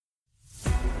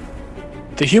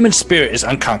The human spirit is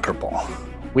unconquerable.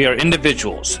 We are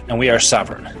individuals and we are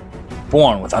sovereign,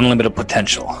 born with unlimited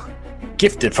potential,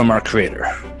 gifted from our Creator.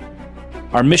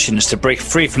 Our mission is to break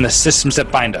free from the systems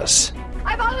that bind us.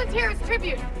 I volunteer as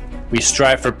tribute. We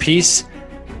strive for peace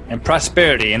and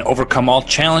prosperity and overcome all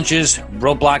challenges,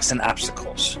 roadblocks, and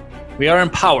obstacles. We are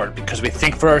empowered because we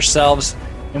think for ourselves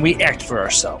and we act for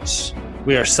ourselves.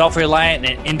 We are self-reliant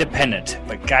and independent,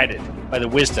 but guided by the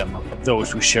wisdom of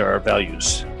those who share our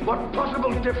values. What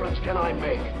possible difference can I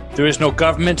make? There is no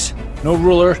government, no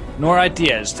ruler, nor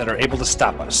ideas that are able to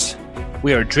stop us.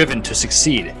 We are driven to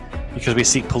succeed because we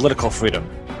seek political freedom,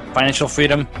 financial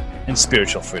freedom, and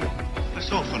spiritual freedom.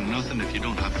 It's all for nothing if you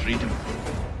don't have freedom.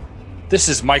 This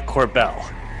is Mike Corbell,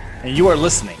 and you are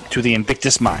listening to The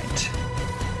Invictus Mind.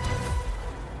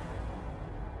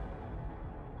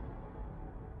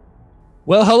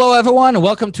 Well, hello, everyone.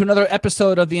 Welcome to another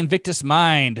episode of The Invictus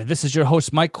Mind. This is your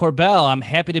host, Mike Corbell. I'm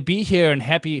happy to be here and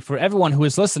happy for everyone who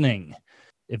is listening.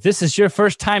 If this is your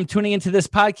first time tuning into this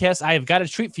podcast, I have got a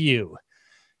treat for you.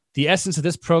 The essence of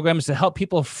this program is to help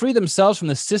people free themselves from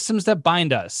the systems that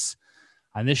bind us.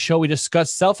 On this show, we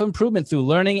discuss self-improvement through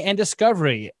learning and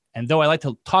discovery. And though I like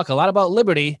to talk a lot about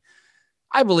liberty,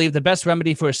 I believe the best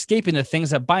remedy for escaping the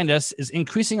things that bind us is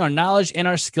increasing our knowledge and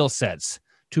our skill sets.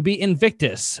 To be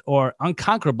invictus or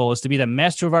unconquerable is to be the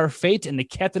master of our fate and the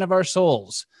captain of our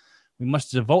souls. We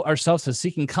must devote ourselves to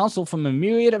seeking counsel from a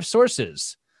myriad of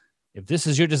sources. If this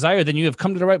is your desire, then you have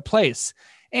come to the right place.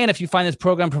 And if you find this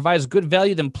program provides good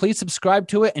value, then please subscribe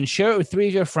to it and share it with 3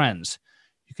 of your friends.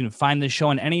 You can find this show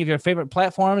on any of your favorite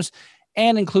platforms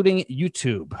and including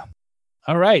YouTube.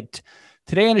 All right.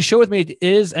 Today on the show with me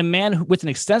is a man with an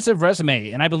extensive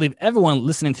resume, and I believe everyone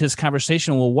listening to this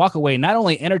conversation will walk away not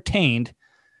only entertained,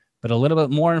 but a little bit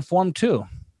more informed too.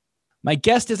 My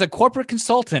guest is a corporate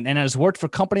consultant and has worked for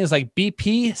companies like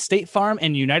BP, State Farm,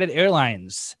 and United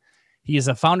Airlines. He is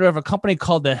a founder of a company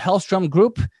called the Hellstrom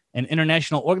Group, an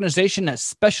international organization that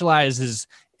specializes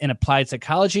in applied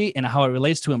psychology and how it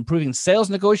relates to improving sales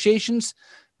negotiations,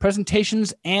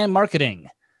 presentations, and marketing.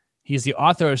 He is the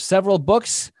author of several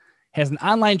books, has an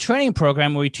online training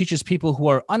program where he teaches people who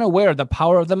are unaware of the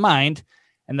power of the mind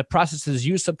and the processes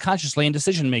used subconsciously in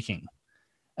decision-making.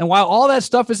 And while all that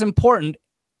stuff is important,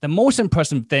 the most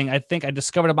impressive thing I think I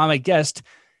discovered about my guest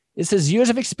is his years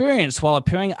of experience while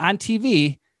appearing on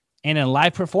TV and in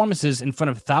live performances in front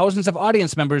of thousands of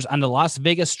audience members on the Las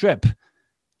Vegas Strip.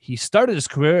 He started his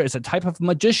career as a type of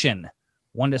magician,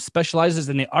 one that specializes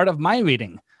in the art of mind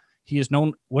reading. He is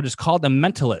known what is called a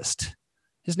mentalist.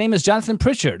 His name is Jonathan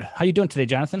Pritchard. How you doing today,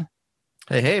 Jonathan?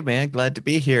 Hey, man, glad to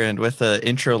be here. And with an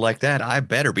intro like that, I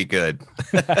better be good.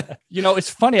 You know,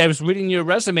 it's funny. I was reading your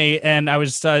resume and I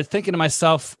was thinking to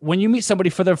myself, when you meet somebody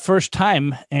for their first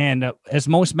time, and as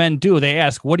most men do, they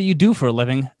ask, what do you do for a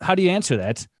living? How do you answer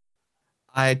that?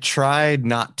 I tried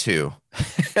not to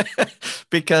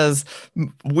because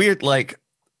that's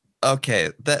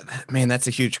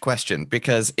a huge question,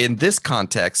 because in this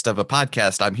context of a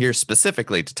podcast, I'm here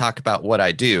specifically to talk about what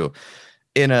I do.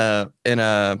 In a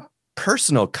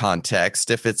personal context,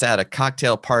 if it's at a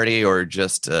cocktail party or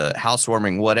just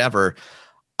housewarming, whatever,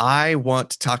 I want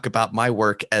to talk about my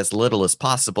work as little as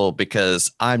possible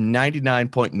because I'm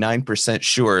 99.9%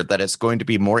 sure that it's going to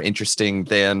be more interesting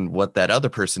than what that other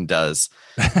person does.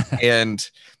 And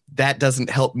that doesn't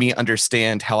help me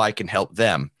understand how I can help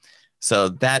them. So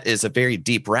that is a very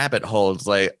deep rabbit hole. It's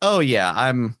like, oh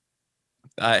yeah,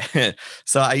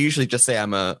 so I usually just say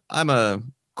I'm a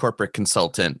corporate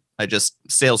consultant. I just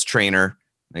sales trainer.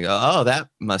 I go, oh, that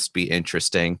must be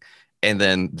interesting. And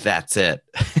then that's it.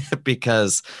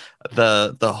 Because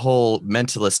the whole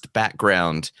mentalist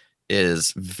background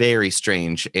is very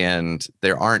strange and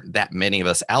there aren't that many of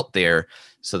us out there.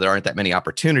 So there aren't that many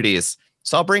opportunities.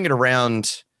 So I'll bring it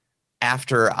around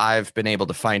after I've been able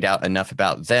to find out enough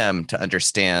about them to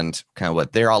understand kind of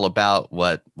what they're all about,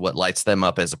 what lights them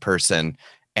up as a person.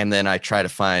 And then I try to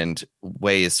find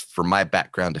ways for my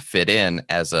background to fit in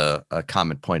as a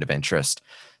common point of interest.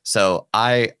 So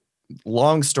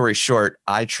long story short,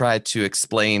 I try to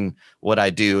explain what I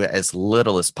do as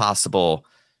little as possible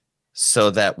so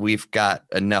that we've got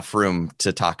enough room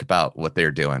to talk about what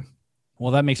they're doing.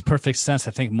 Well, that makes perfect sense.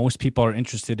 I think most people are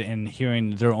interested in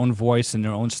hearing their own voice and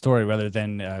their own story rather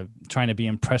than trying to be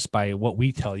impressed by what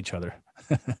we tell each other.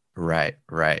 Right.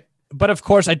 But of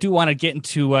course, I do want to get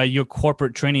into your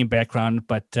corporate training background.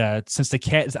 But since the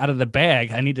cat is out of the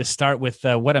bag, I need to start with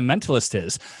what a mentalist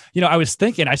is. You know, I was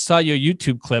thinking, I saw your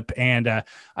YouTube clip, and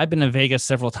I've been in Vegas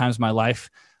several times in my life.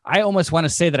 I almost want to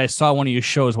say that I saw one of your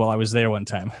shows while I was there one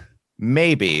time.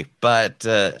 Maybe, but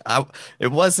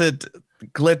it wasn't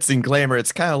glitz and glamour.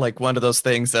 It's kind of like one of those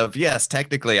things of, yes,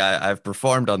 technically I've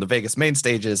performed on the Vegas main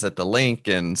stages at the Link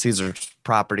and Caesar's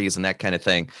properties and that kind of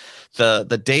thing.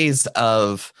 The days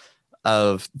of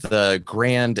the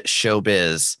grand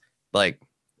showbiz, like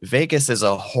Vegas is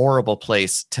a horrible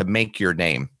place to make your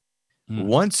name.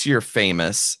 Once you're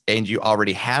famous and you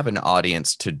already have an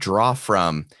audience to draw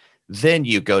from, then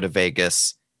you go to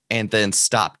Vegas and then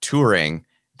stop touring,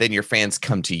 then your fans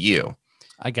come to you.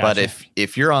 I got But you.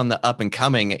 if you're on the up and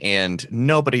coming and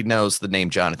nobody knows the name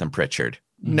Jonathan Pritchard,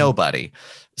 nobody.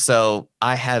 So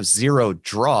I have zero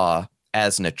draw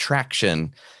as an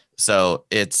attraction. So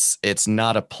it's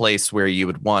not a place where you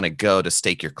would want to go to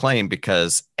stake your claim,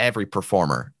 because every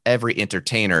performer, every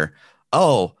entertainer,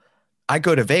 oh, I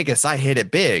go to Vegas, I hit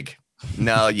it big.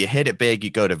 No, you hit it big, you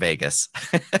go to Vegas.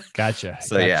 Gotcha.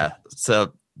 So yeah.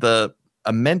 So a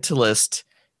mentalist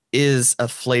is a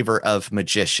flavor of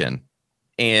magician.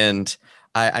 And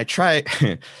I try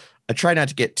I try not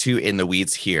to get too in the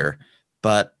weeds here,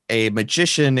 but a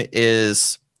magician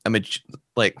is a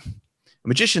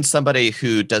magician, somebody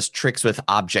who does tricks with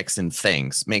objects and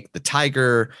things. Make the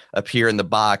tiger appear in the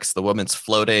box, the woman's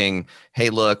floating, hey,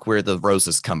 look where the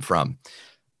roses come from.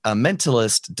 A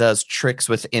mentalist does tricks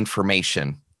with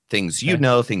information, things you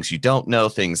know, things you don't know,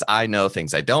 things I know,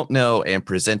 things I don't know, and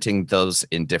presenting those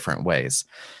in different ways.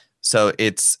 So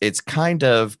it's kind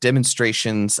of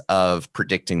demonstrations of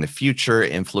predicting the future,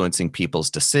 influencing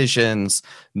people's decisions,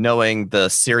 knowing the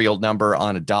serial number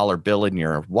on a dollar bill in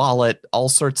your wallet, all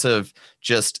sorts of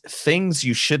just things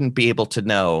you shouldn't be able to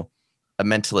know. A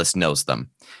mentalist knows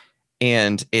them.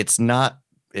 And it's not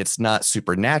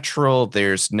supernatural.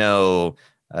 There's no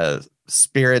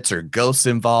spirits or ghosts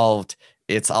involved.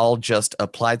 It's all just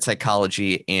applied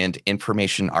psychology and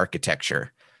information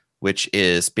architecture, which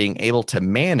is being able to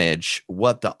manage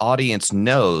what the audience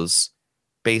knows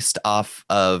based off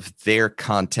of their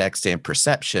context and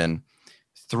perception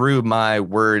through my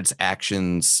words,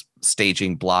 actions,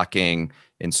 staging, blocking,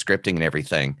 and scripting and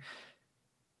everything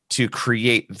to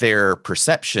create their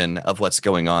perception of what's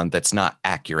going on that's not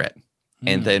accurate.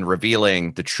 And then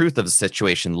revealing the truth of the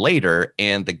situation later,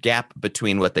 and the gap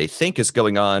between what they think is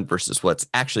going on versus what's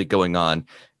actually going on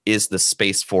is the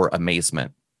space for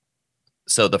amazement.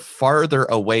 So the farther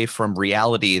away from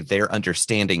reality their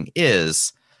understanding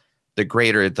is, the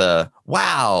greater the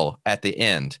wow at the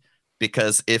end.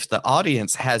 Because if the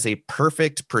audience has a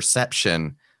perfect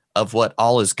perception of what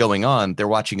all is going on, they're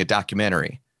watching a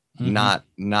documentary, not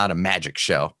a magic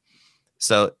show.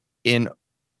 So in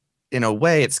a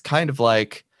way, it's kind of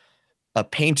like a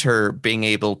painter being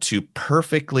able to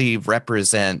perfectly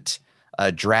represent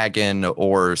a dragon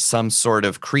or some sort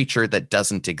of creature that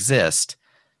doesn't exist.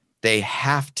 They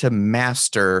have to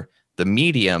master the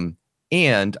medium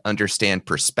and understand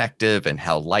perspective and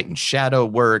how light and shadow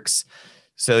works.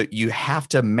 So you have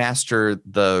to master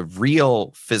the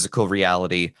real physical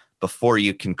reality before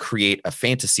you can create a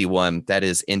fantasy one that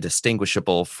is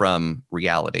indistinguishable from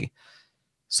reality.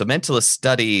 So mentalists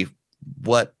study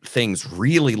what things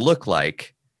really look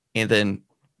like, and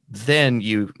then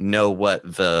you know what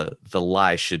the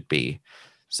lie should be.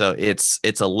 So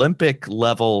it's Olympic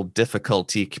level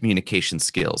difficulty. Communication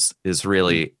skills is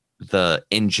really the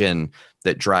engine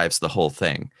that drives the whole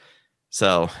thing.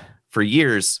 So for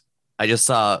years, I just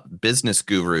saw business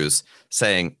gurus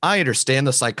saying, I understand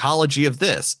the psychology of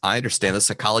this, I understand the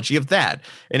psychology of that,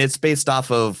 and it's based off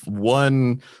of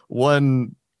one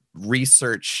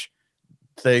research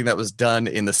thing that was done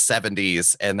in the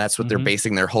 70s, and that's what they're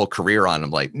basing their whole career on.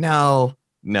 I'm like, no,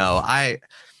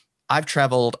 I've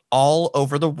traveled all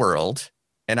over the world,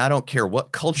 and I don't care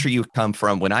what culture you come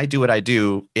from. When I do what I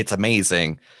do, it's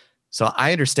amazing. So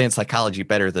I understand psychology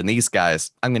better than these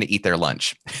guys. I'm going to eat their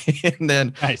lunch and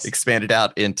then expand it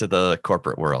out into the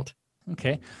corporate world.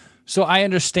 Okay. So I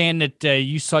understand that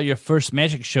you saw your first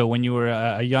magic show when you were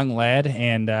a young lad,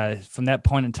 and from that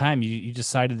point in time, you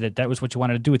decided that was what you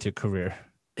wanted to do with your career.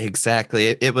 Exactly.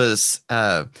 It was,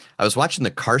 I was watching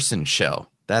the Carson show.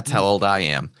 That's how old I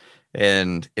am.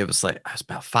 And it was like, I was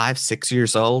about 5-6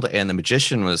 years old, and the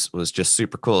magician was just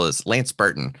super cool. It's Lance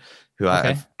Burton, who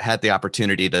I've had the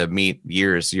opportunity to meet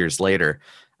years later.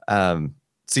 So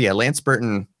yeah, Lance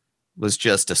Burton was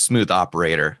just a smooth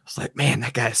operator. I was like, man,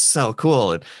 that guy's so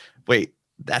cool. And wait,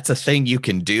 that's a thing you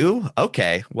can do?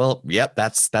 Okay, well, yep,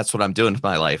 that's what I'm doing with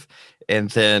my life. And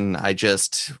then I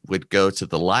just would go to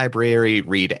the library,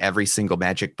 read every single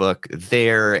magic book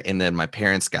there. And then my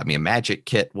parents got me a magic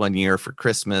kit one year for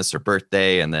Christmas or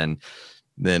birthday. And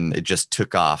then it just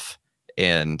took off.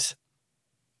 And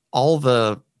all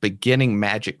the beginning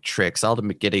magic tricks, all the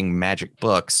beginning magic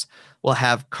books will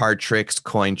have card tricks,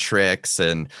 coin tricks,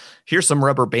 and here's some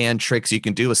rubber band tricks you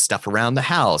can do with stuff around the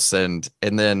house. And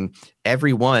then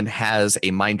everyone has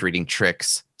a mind reading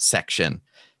tricks section.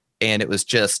 And it was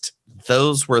just,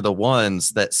 those were the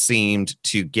ones that seemed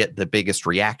to get the biggest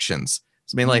reactions.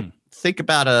 So, I mean, like, think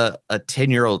about a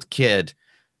 10-year-old kid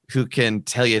who can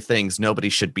tell you things nobody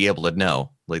should be able to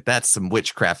know. Like, that's some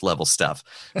witchcraft level stuff.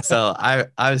 So I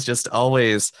was just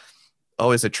always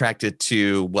attracted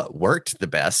to what worked the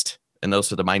best. And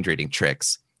those were the mind reading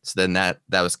tricks. So then that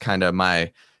was kind of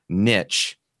my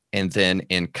niche. And then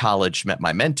in college, met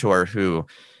my mentor, who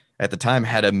at the time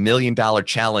had $1 million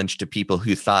challenge to people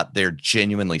who thought they're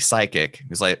genuinely psychic. He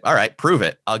was like, all right, prove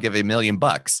it. I'll give you $1 million.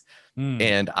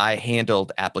 And I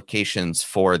handled applications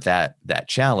for that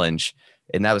challenge.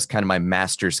 And that was kind of my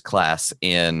master's class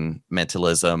in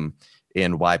mentalism,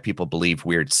 in why people believe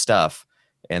weird stuff.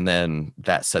 And then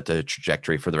that set the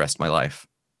trajectory for the rest of my life.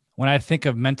 When I think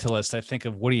of mentalist, I think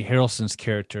of Woody Harrelson's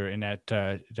character in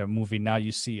that movie, Now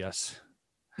You See Us.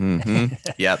 Mm-hmm.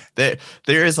 Yep.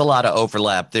 There is a lot of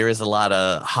overlap. There is a lot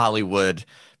of Hollywood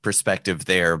perspective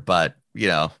there, but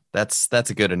that's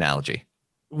a good analogy.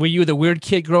 Were you the weird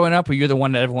kid growing up, or you're the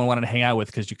one that everyone wanted to hang out with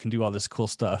because you can do all this cool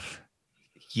stuff?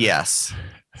 Yes.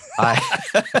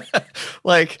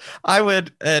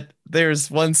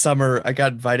 There's one summer I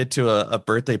got invited to a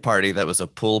birthday party that was a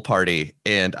pool party,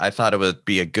 and I thought it would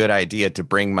be a good idea to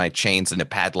bring my chains in a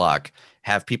padlock,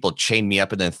 have people chain me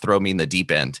up and then throw me in the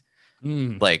deep end.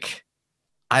 Like,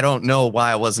 I don't know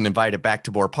why I wasn't invited back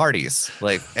to more parties.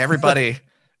 Like, everybody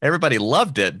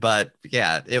loved it, but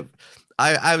yeah,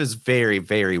 I was very,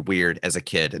 very weird as a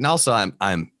kid. And also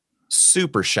I'm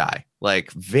super shy,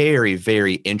 like very,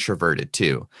 very introverted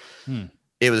too.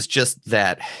 It was just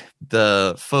that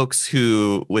the folks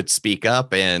who would speak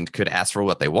up and could ask for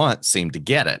what they want seemed to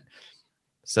get it.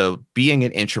 So being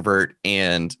an introvert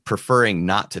and preferring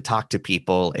not to talk to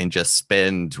people and just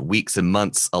spend weeks and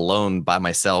months alone by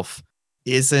myself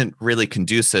isn't really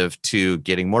conducive to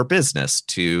getting more business,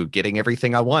 to getting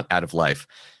everything I want out of life.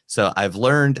 So I've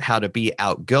learned how to be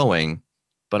outgoing,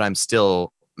 but I'm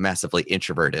still massively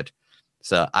introverted.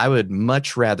 So I would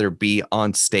much rather be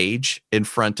on stage in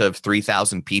front of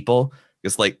 3,000 people,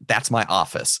 because like, that's my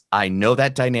office. I know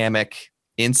that dynamic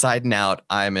inside and out.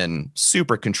 I'm in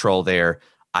super control there.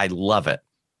 I love it.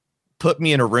 Put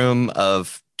me in a room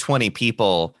of 20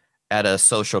 people at a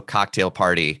social cocktail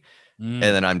party. And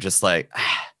then I'm just like,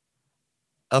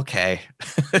 okay.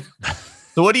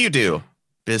 So what do you do?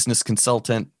 Business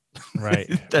consultant. Right.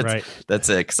 That's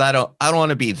it. Cause I don't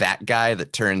want to be that guy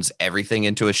that turns everything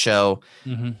into a show.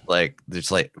 Like,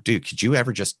 there's like, dude, could you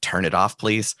ever just turn it off,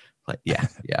 please? Like, yeah.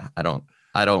 I don't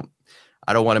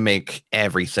want to make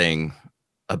everything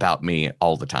about me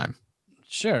all the time.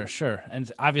 Sure. And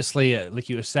obviously, like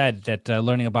you said, that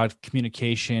learning about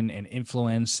communication and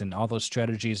influence and all those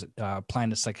strategies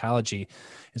applying to psychology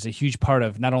is a huge part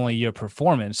of not only your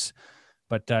performance,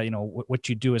 but what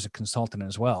you do as a consultant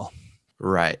as well.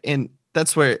 Right. And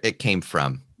that's where it came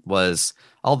from, was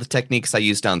all the techniques I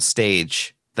used on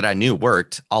stage that I knew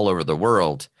worked all over the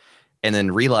world, and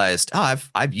then realized, I've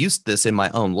used this in my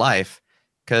own life,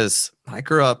 because I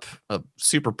grew up a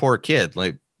super poor kid.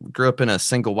 Like, grew up in a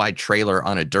single wide trailer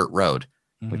on a dirt road.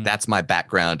 Like, that's my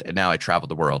background. And now I travel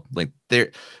the world. Like,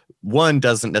 one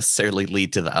doesn't necessarily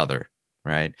lead to the other.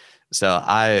 Right. So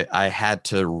I had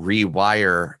to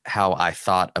rewire how I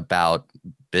thought about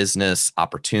business,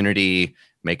 opportunity,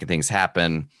 making things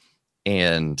happen.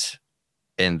 And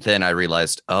then I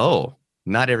realized,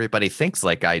 not everybody thinks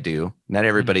like I do. Not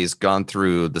everybody's gone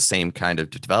through the same kind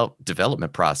of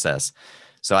development process.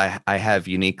 So I have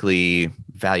uniquely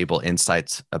valuable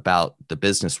insights about the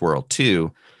business world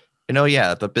too. And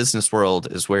the business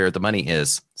world is where the money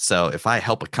is. So if I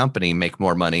help a company make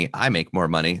more money, I make more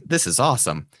money. This is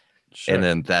awesome. Sure. And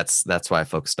then that's why I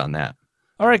focused on that.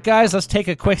 All right, guys, let's take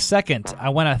a quick second. I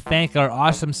want to thank our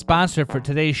awesome sponsor for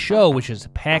today's show, which is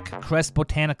Pack Crest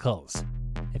Botanicals.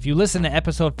 If you listen to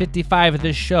episode 55 of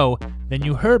this show, then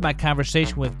you heard my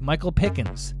conversation with Michael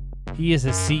Pickens. He is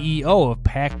the CEO of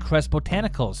Pack Crest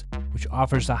Botanicals, which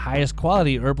offers the highest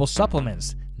quality herbal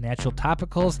supplements, natural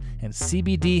topicals, and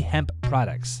CBD hemp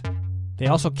products. They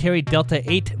also carry Delta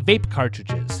 8 vape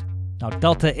cartridges. Now,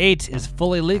 Delta 8 is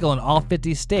fully legal in all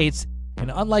 50 states,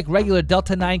 and unlike regular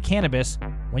Delta 9 cannabis,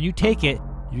 when you take it,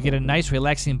 you get a nice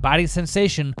relaxing body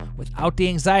sensation without the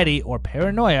anxiety or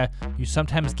paranoia you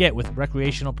sometimes get with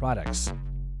recreational products.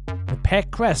 With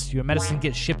Pack Crest, your medicine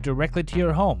gets shipped directly to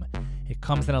your home. It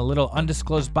comes in a little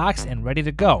undisclosed box and ready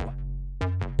to go.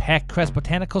 Pack Crest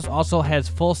Botanicals also has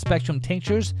full spectrum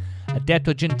tinctures,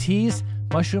 adaptogen teas,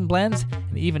 mushroom blends,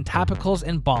 and even topicals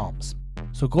and balms.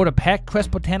 So go to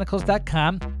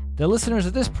PackCrestBotanicals.com. The listeners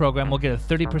of this program will get a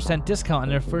 30% discount on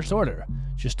their first order.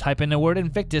 Just type in the word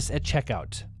Invictus at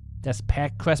checkout. That's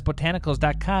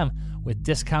PackCrestBotanicals.com with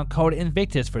discount code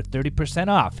Invictus for 30%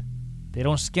 off. They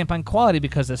don't skimp on quality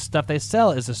because the stuff they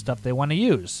sell is the stuff they want to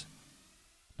use.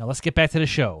 Now let's get back to the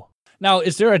show. Now,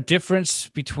 is there a difference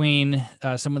between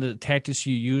some of the tactics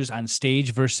you use on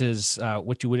stage versus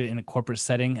what you would in a corporate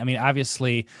setting? I mean,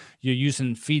 obviously, you're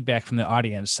using feedback from the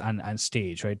audience on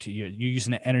stage, right? You're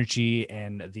using the energy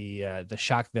and the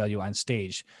shock value on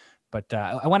stage. But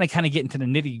I want to kind of get into the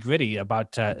nitty-gritty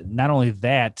about not only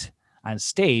that on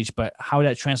stage, but how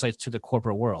that translates to the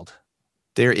corporate world.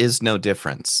 There is no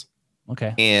difference.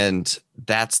 Okay. And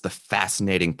that's the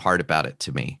fascinating part about it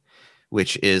to me,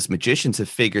 which is magicians have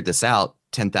figured this out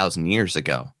 10,000 years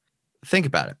ago. Think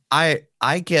about it.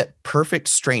 I get perfect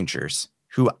strangers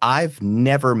who I've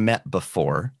never met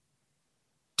before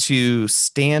to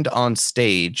stand on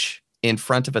stage in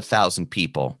front of 1,000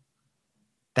 people.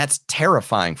 That's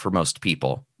terrifying for most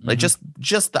people. Like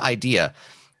just the idea.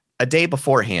 A day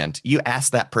beforehand, you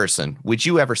ask that person, would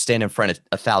you ever stand in front of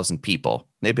 1,000 people?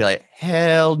 They'd be like,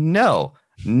 hell no,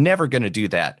 never going to do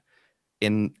that.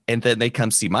 And then they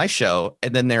come see my show,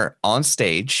 and then they're on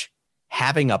stage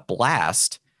having a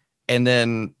blast, and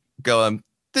then going,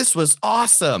 this was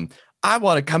awesome. I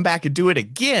want to come back and do it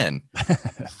again.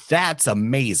 That's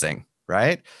amazing,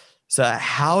 right? So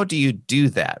how do you do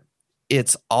that?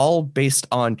 It's all based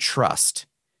on trust.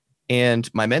 And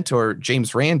my mentor,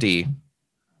 James Randi,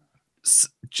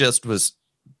 just was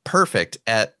perfect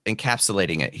at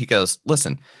encapsulating it. He goes,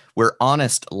 listen, we're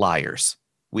honest liars.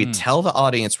 We tell the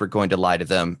audience we're going to lie to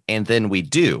them, and then we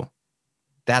do.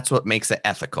 That's what makes it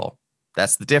ethical.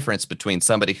 That's the difference between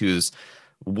somebody who's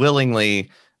willingly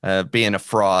being a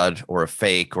fraud or a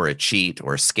fake or a cheat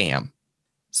or a scam.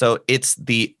 So it's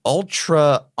the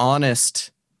ultra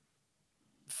honest,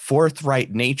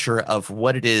 forthright nature of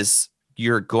what it is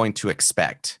you're going to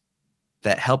expect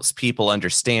that helps people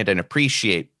understand and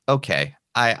appreciate, okay,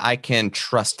 I can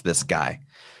trust this guy,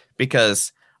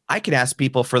 because I can ask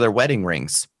people for their wedding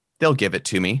rings. They'll give it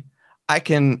to me. I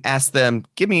can ask them,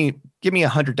 give me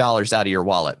 $100 out of your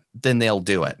wallet. Then they'll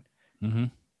do it. Mm-hmm.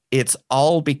 It's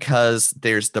all because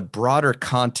there's the broader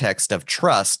context of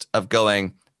trust of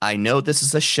going, I know this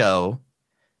is a show.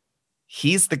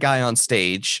 He's the guy on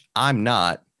stage. I'm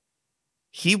not.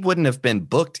 He wouldn't have been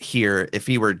booked here if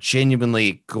he were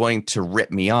genuinely going to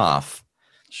rip me off.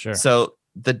 Sure. So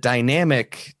the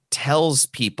dynamic tells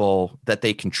people that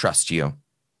they can trust you.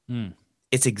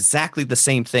 It's exactly the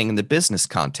same thing in the business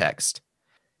context.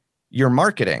 Your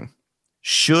marketing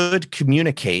should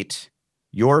communicate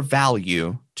your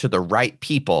value to the right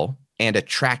people and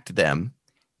attract them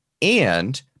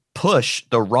and push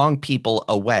the wrong people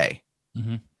away.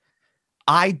 Mm-hmm.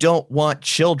 I don't want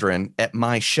children at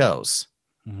my shows.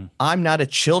 Mm-hmm. I'm not a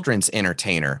children's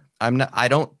entertainer. I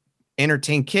don't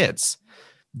entertain kids.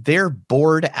 They're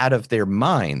bored out of their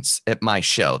minds at my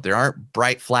show. There aren't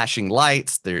bright flashing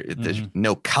lights. There's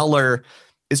no color.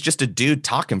 It's just a dude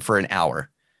talking for an hour.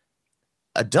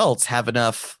 Adults have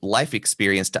enough life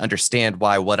experience to understand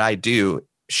why what I do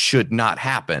should not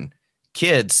happen.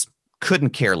 Kids couldn't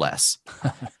care less.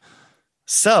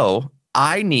 So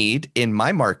I need in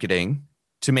my marketing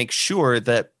to make sure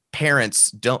that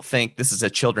parents don't think this is a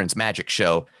children's magic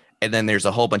show and then there's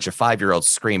a whole bunch of 5-year-olds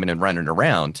screaming and running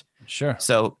around. Sure.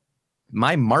 So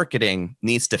my marketing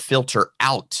needs to filter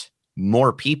out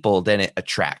more people than it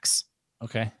attracts.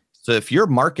 Okay. So if your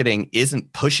marketing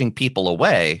isn't pushing people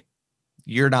away,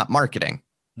 you're not marketing.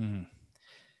 Mm-hmm.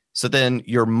 So then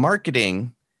your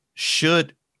marketing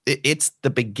it's the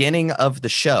beginning of the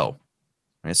show.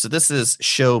 Right? So this is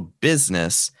show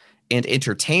business, and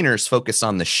entertainers focus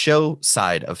on the show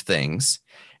side of things,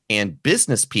 and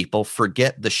business people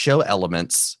forget the show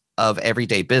elements of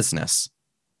everyday business.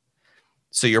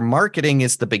 So your marketing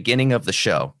is the beginning of the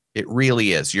show. It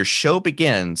really is. Your show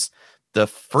begins the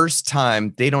first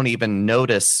time they don't even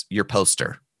notice your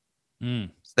poster.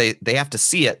 They have to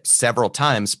see it several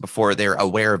times before they're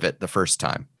aware of it the first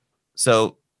time.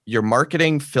 So your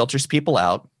marketing filters people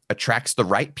out, attracts the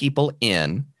right people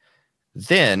in.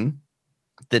 Then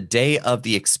the day of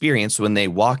the experience, when they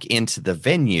walk into the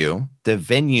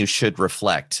venue should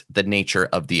reflect the nature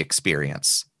of the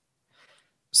experience.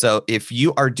 So if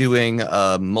you are doing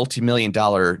a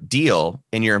multi-million-dollar deal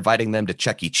and you're inviting them to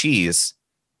Chuck E. Cheese,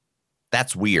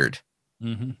 that's weird.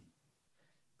 Mm-hmm.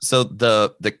 So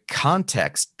the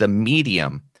context, the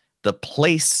medium, the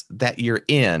place that you're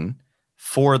in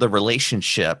for the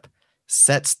relationship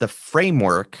sets the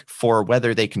framework for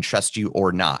whether they can trust you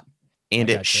or not. and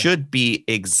it should be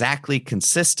exactly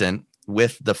consistent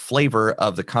with the flavor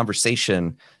of the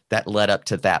conversation that led up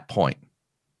to that point.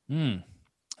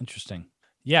 Interesting.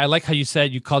 Yeah, I like how you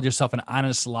said you called yourself an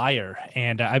honest liar,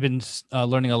 and I've been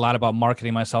learning a lot about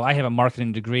marketing myself. I have a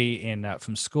marketing degree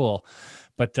from school,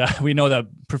 but we know that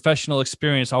professional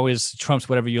experience always trumps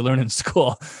whatever you learn in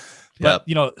school. But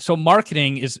so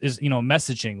marketing is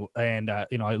messaging, and I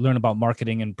learn about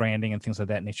marketing and branding and things of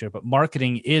that nature. But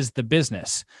marketing is the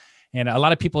business, and a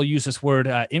lot of people use this word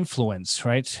influence,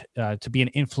 right? To be an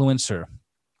influencer.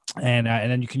 And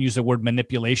then you can use the word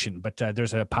manipulation, but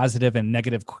there's a positive and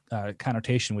negative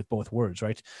connotation with both words,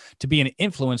 right? To be an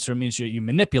influencer means you're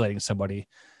manipulating somebody,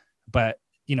 but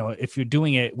if you're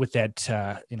doing it with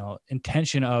that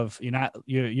intention of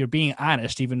you're being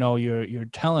honest, even though you're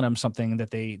telling them something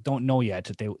that they don't know yet,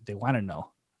 that they want to know.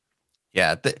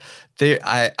 Yeah,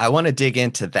 I want to dig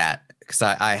into that because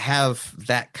I have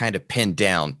that kind of pinned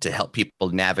down to help people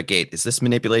navigate. Is this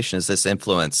manipulation? Is this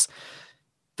influence?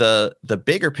 The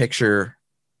bigger picture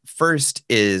first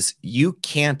is you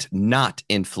can't not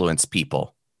influence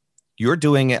people. You're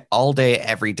doing it all day,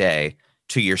 every day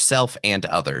to yourself and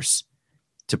others.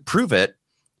 To prove it,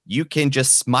 you can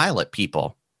just smile at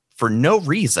people for no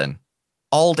reason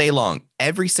all day long.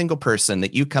 Every single person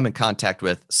that you come in contact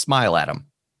with, smile at them.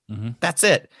 Mm-hmm. That's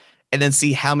it. And then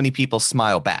see how many people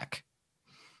smile back.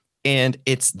 And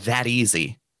it's that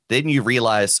easy. Then you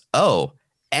realize, oh,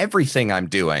 everything I'm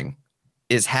doing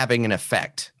is having an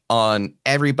effect on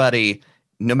everybody,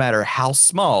 no matter how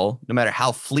small, no matter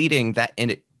how fleeting that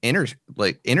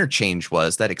interchange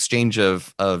was, that exchange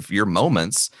of your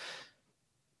moments,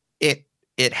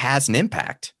 it has an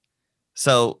impact.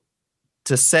 So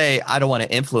to say, I don't want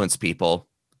to influence people,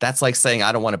 that's like saying,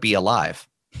 I don't want to be alive.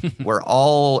 We're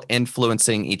all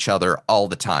influencing each other all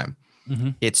the time.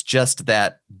 Mm-hmm. It's just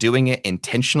that doing it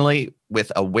intentionally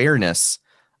with awareness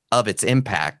of its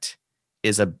impact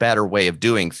is a better way of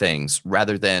doing things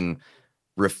rather than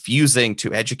refusing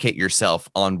to educate yourself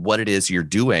on what it is you're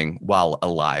doing while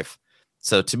alive.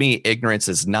 So to me, ignorance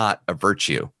is not a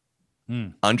virtue.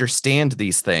 Understand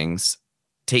these things,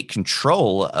 take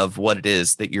control of what it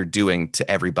is that you're doing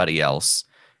to everybody else.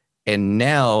 And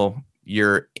now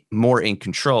you're more in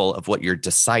control of what you're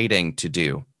deciding to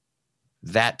do.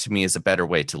 That to me is a better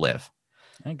way to live.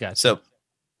 I got you. So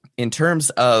in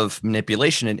terms of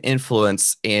manipulation and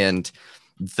influence and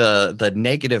the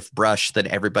negative brush that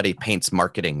everybody paints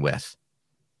marketing with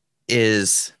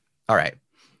is, all right,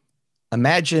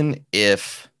 imagine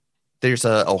if there's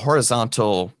a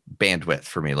horizontal bandwidth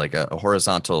for me, like a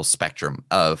horizontal spectrum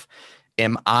of,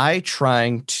 am I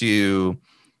trying to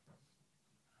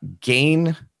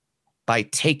gain by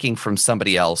taking from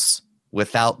somebody else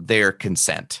without their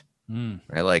consent?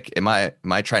 Right? Like, am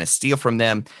I trying to steal from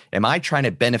them? Am I trying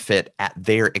to benefit at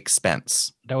their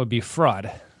expense? That would be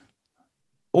fraud.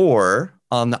 Or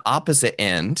on the opposite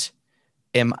end,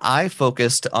 am I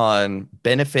focused on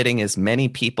benefiting as many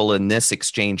people in this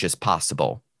exchange as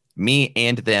possible? Me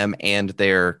and them and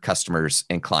their customers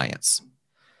and clients.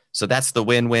 So that's the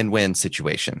win-win-win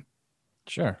situation.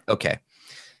 Sure. Okay.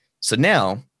 So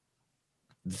now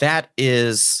that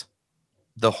is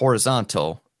the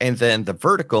horizontal. And then the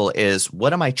vertical is,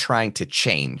 what am I trying to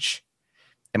change?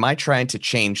 Am I trying to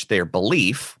change their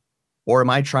belief or am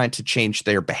I trying to change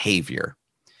their behavior?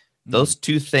 Those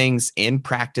two things in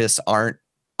practice aren't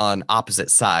on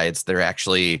opposite sides. They're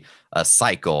actually a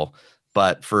cycle.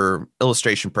 But for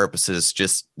illustration purposes,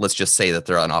 let's just say that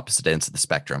they're on opposite ends of the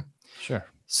spectrum. Sure.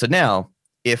 So now,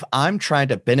 if I'm trying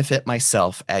to benefit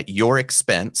myself at your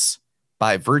expense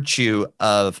by virtue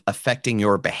of affecting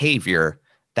your behavior,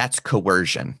 that's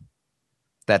coercion.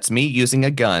 That's me using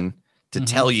a gun to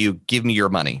tell you, give me your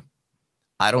money.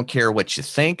 I don't care what you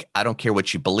think. I don't care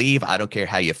what you believe. I don't care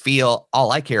how you feel.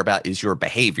 All I care about is your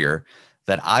behavior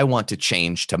that I want to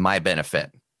change to my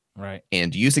benefit. Right.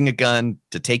 And using a gun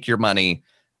to take your money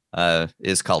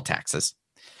is called taxes.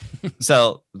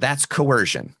 So that's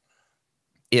coercion.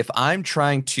 If I'm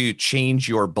trying to change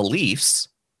your beliefs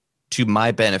to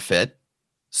my benefit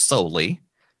solely,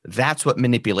 that's what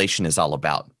manipulation is all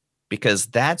about, because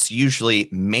that's usually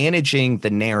managing the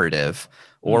narrative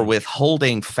or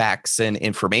withholding facts and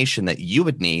information that you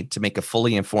would need to make a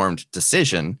fully informed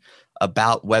decision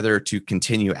about whether to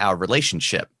continue our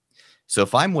relationship. So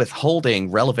if I'm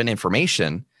withholding relevant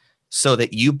information so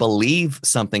that you believe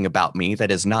something about me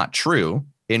that is not true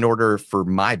in order for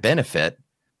my benefit,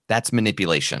 that's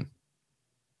manipulation.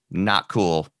 Not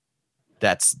cool.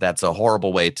 That's a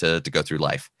horrible way to go through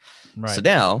life. Right. So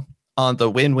now on the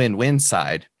win-win-win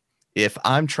side, if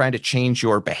I'm trying to change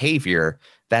your behavior,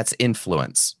 that's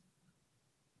influence.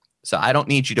 So I don't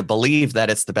need you to believe that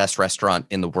it's the best restaurant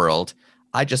in the world.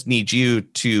 I just need you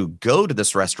to go to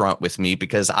this restaurant with me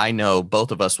because I know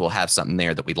both of us will have something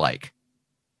there that we like.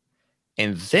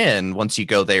 And then once you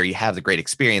go there, you have the great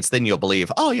experience, then you'll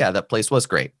believe, oh yeah, that place was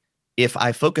great. If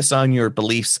I focus on your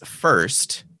beliefs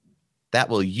first, that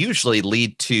will usually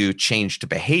lead to changed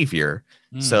behavior.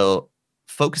 So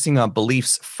focusing on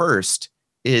beliefs first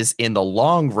is in the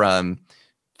long run,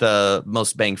 the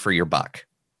most bang for your buck.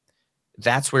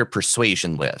 That's where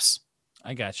persuasion lives.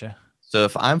 I gotcha. So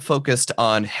if I'm focused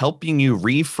on helping you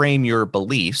reframe your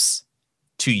beliefs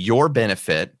to your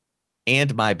benefit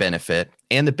and my benefit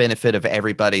and the benefit of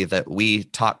everybody that we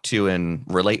talk to and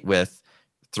relate with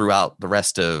throughout the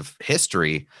rest of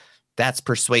history, that's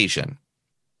persuasion.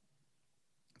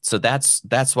 So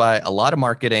that's why a lot of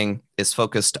marketing is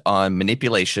focused on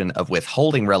manipulation of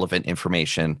withholding relevant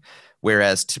information.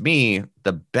 Whereas to me,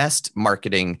 the best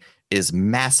marketing is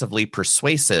massively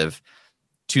persuasive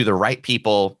to the right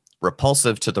people,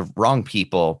 repulsive to the wrong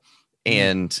people,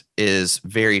 and is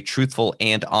very truthful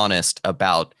and honest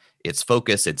about its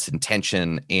focus, its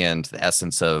intention, and the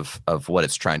essence of what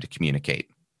it's trying to communicate.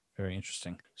 Very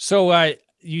interesting. So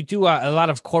you do a lot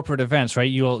of corporate events, right?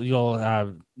 You'll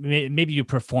maybe you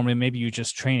perform and maybe you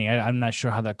just training. I'm not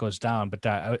sure how that goes down, but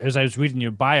as I was reading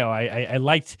your bio, I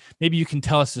liked, maybe you can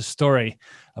tell us the story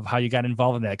of how you got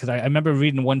involved in that. Because I remember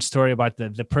reading one story about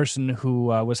the person who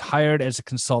was hired as a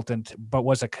consultant, but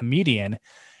was a comedian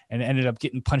and ended up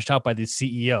getting punched out by the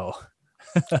CEO.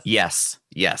 Yes.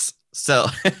 So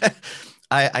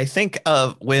I think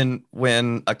of when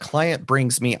a client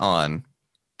brings me on,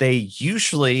 they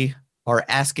usually are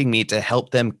asking me to help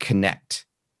them connect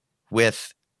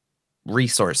with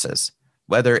resources,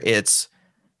 whether it's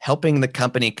helping the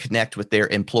company connect with their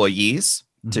employees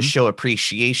to show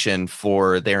appreciation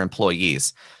for their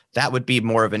employees. That would be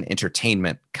more of an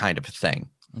entertainment kind of a thing.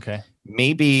 Okay.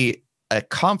 Maybe a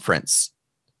conference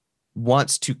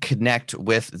wants to connect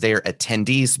with their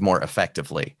attendees more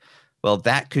effectively. Well,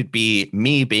 that could be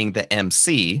me being the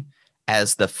MC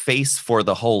as the face for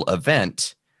the whole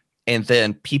event. And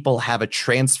then people have a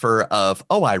transfer of,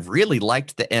 oh, I really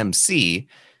liked the MC.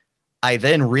 I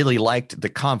then really liked the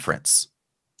conference.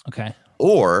 Okay.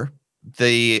 Or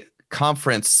the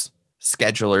conference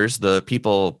schedulers, the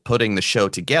people putting the show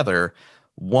together,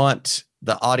 want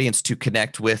the audience to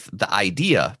connect with the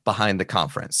idea behind the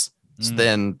conference. So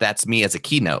then that's me as a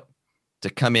keynote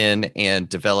to come in and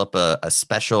develop a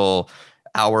special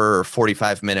hour or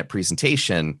 45-minute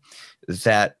presentation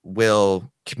that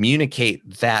will communicate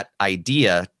that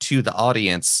idea to the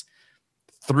audience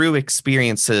through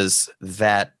experiences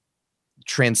that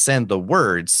transcend the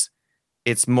words.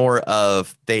 It's more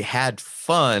of they had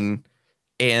fun,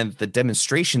 and the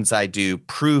demonstrations I do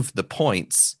prove the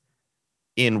points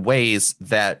in ways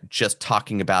that just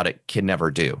talking about it can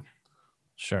never do.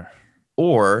 Sure.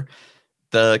 Or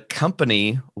the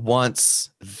company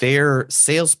wants their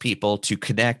salespeople to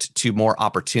connect to more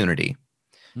opportunity.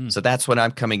 So that's when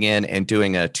I'm coming in and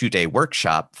doing a 2-day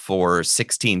workshop for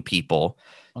 16 people.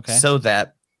 Okay. So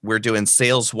that we're doing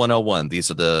sales 101.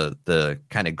 These are the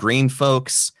kind of green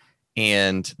folks,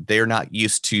 and they're not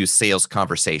used to sales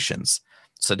conversations.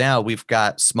 So now we've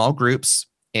got small groups,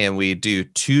 and we do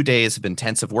 2 days of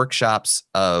intensive workshops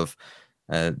of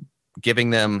giving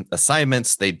them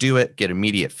assignments. They do it, get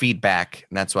immediate feedback.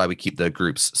 And that's why we keep the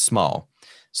groups small.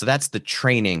 So that's the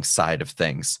training side of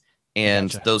things.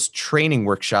 And Gotcha. those training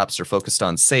workshops are focused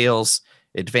on sales,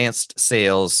 advanced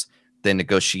sales, then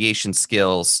negotiation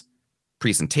skills,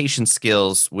 presentation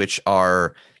skills, which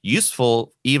are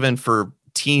useful even for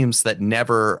teams that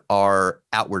never are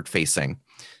outward facing.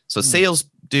 So sales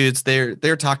dudes,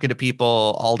 they're talking to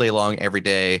people all day long, every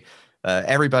day.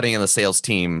 Everybody in the sales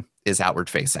team is outward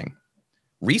facing.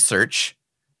 Research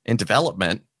and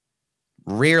development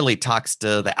rarely talks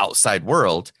to the outside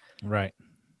world. Right.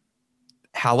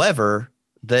 However,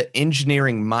 the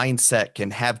engineering mindset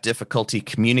can have difficulty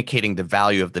communicating the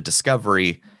value of the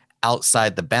discovery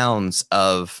outside the bounds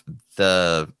of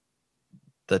the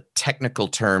technical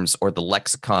terms or the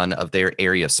lexicon of their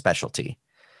area of specialty.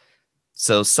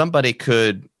 So somebody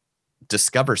could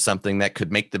discover something that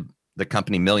could make the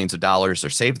company millions of dollars or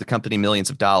save the company millions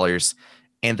of dollars,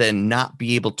 and then not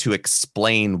be able to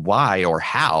explain why or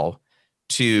how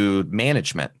to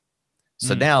management.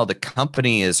 So now the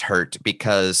company is hurt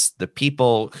because the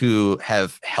people who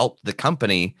have helped the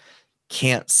company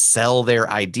can't sell their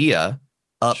idea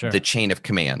up the chain of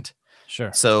command.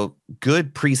 Sure. So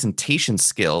good presentation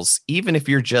skills, even if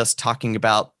you're just talking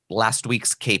about last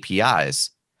week's KPIs,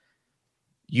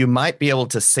 you might be able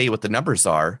to say what the numbers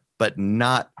are, but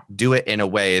not do it in a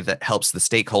way that helps the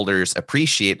stakeholders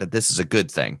appreciate that this is a good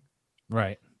thing.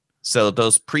 Right. So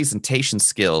those presentation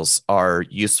skills are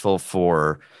useful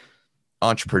for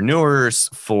entrepreneurs,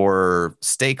 for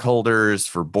stakeholders,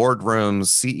 for boardrooms,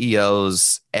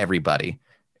 CEOs, everybody.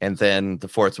 And then the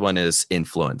fourth one is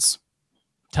influence.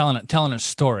 Telling a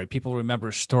story. People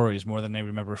remember stories more than they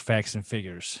remember facts and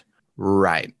figures.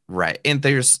 Right. And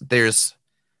there's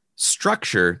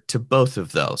structure to both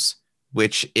of those,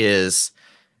 which is,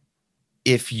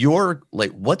 if you're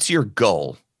like, what's your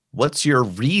goal? What's your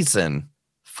reason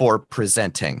for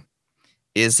presenting?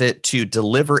 Is it to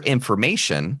deliver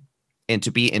information and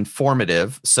to be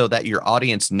informative so that your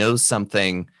audience knows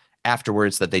something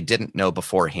afterwards that they didn't know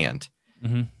beforehand?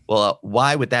 Mm-hmm. Well,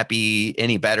 why would that be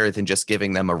any better than just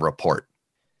giving them a report?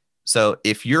 So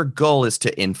if your goal is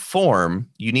to inform,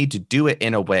 you need to do it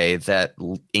in a way that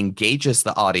engages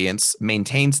the audience,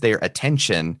 maintains their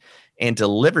attention, and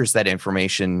delivers that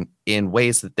information in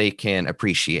ways that they can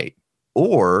appreciate.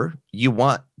 Or you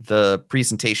want the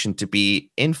presentation to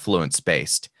be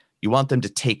influence-based. You want them to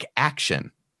take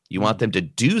action. You want them to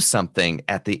do something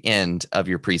at the end of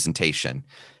your presentation.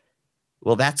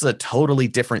 Well, that's a totally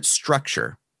different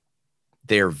structure.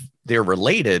 They're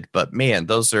related, but man,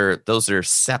 those are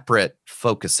separate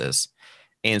focuses.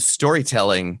 And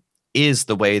storytelling is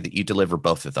the way that you deliver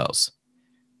both of those.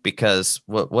 Because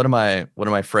one of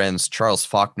my friends, Charles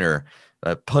Faulkner,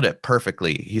 put it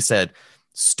perfectly. He said,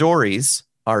 stories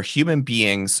are human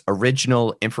beings'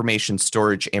 original information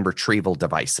storage and retrieval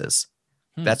devices.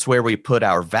 That's where we put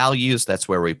our values. That's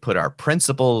where we put our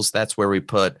principles. That's where we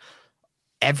put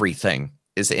everything,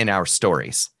 is in our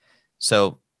stories.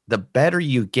 So the better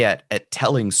you get at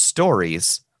telling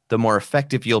stories, the more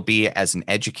effective you'll be as an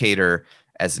educator,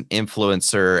 as an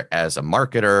influencer, as a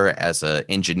marketer, as an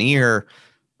engineer,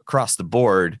 across the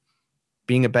board.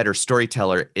 Being a better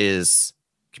storyteller is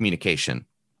communication.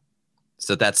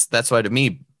 So that's why, to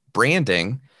me,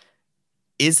 branding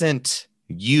isn't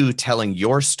you telling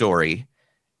your story.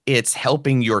 It's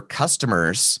helping your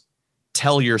customers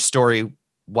tell your story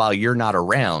while you're not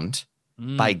around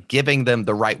by giving them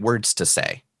the right words to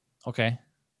say. Okay.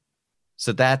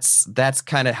 So that's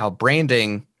kind of how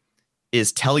branding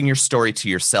is: telling your story to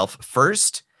yourself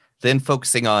first, then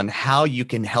focusing on how you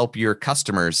can help your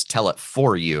customers tell it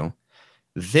for you.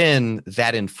 Then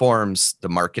that informs the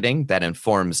marketing, that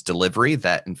informs delivery,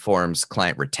 that informs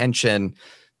client retention.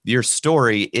 Your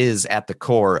story is at the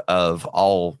core of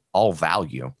all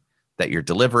value that you're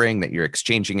delivering, that you're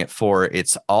exchanging it for.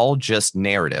 It's all just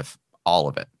narrative, all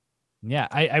of it. Yeah,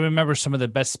 I remember some of the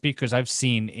best speakers I've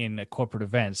seen in corporate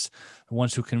events, the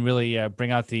ones who can really bring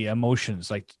out the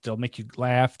emotions. Like, they'll make you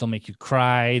laugh, they'll make you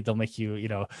cry, they'll make you,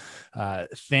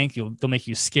 think, they'll make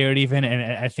you scared even.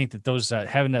 And I think that those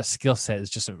having that skill set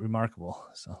is just remarkable.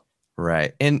 So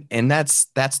right, and that's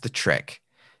the trick,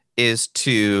 is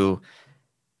to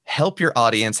help your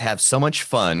audience have so much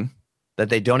fun that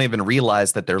they don't even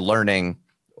realize that they're learning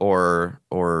or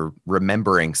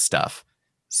remembering stuff.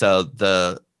 So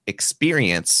the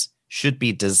experience should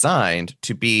be designed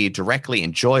to be directly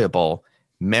enjoyable,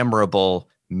 memorable,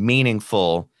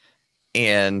 meaningful,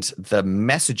 and the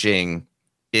messaging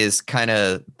is kind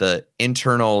of the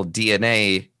internal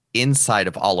DNA inside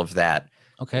of all of that.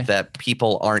 Okay. That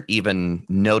people aren't even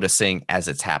noticing as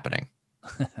it's happening.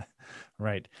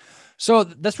 Right. So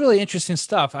that's really interesting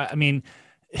stuff. I mean,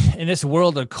 in this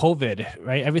world of COVID,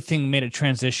 right, everything made a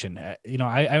transition.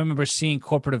 I remember seeing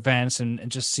corporate events and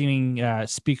just seeing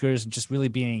speakers and just really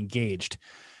being engaged.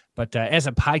 But as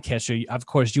a podcaster, of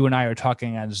course, you and I are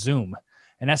talking on Zoom,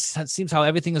 and that seems how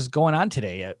everything is going on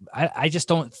today. I just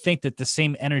don't think that the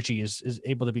same energy is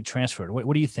able to be transferred.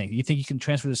 What do you think? You think you can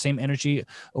transfer the same energy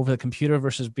over the computer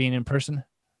versus being in person?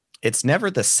 It's never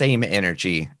the same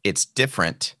energy. It's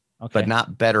different, but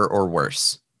not better or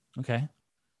worse. Okay.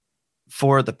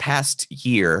 For the past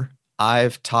year,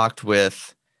 I've talked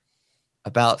with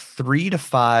about 3 to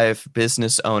 5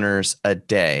 business owners a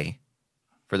day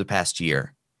for the past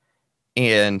year.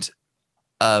 And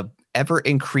a ever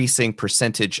increasing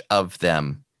percentage of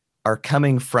them are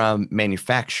coming from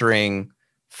manufacturing,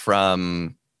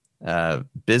 from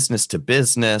business to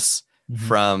business,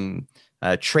 from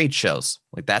trade shows.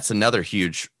 Like, that's another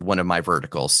huge one of my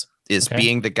verticals, is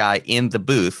being the guy in the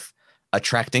booth,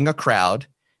 attracting a crowd,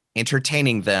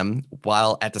 entertaining them,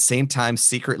 while at the same time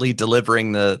secretly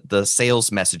delivering the sales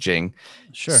messaging,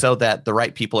 so that the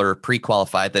right people are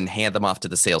pre-qualified, then hand them off to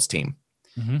the sales team.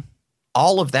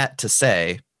 All of that to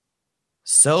say,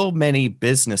 so many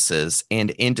businesses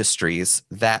and industries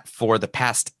that for the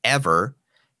past ever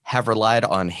have relied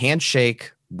on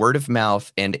handshake, word of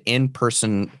mouth, and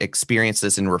in-person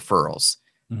experiences and referrals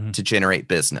to generate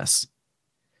business.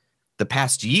 The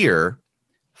past year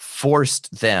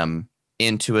forced them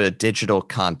into a digital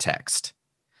context.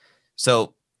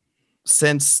 So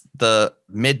since the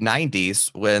mid 90s,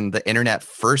 when the internet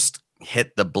first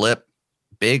hit the blip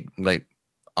big, like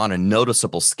on a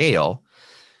noticeable scale,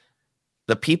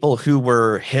 the people who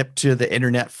were hip to the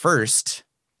internet first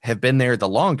have been there the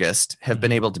longest, have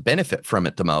been able to benefit from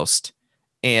it the most,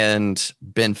 and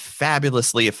been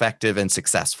fabulously effective and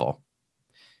successful.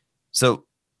 So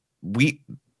the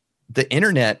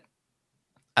internet,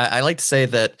 I like to say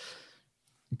that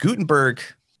Gutenberg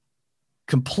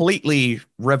completely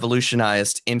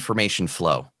revolutionized information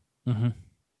flow. Mm-hmm.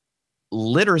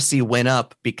 Literacy went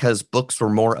up because books were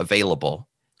more available.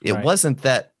 It wasn't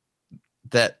that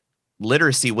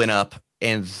literacy went up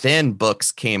and then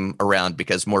books came around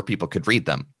because more people could read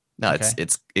them. No,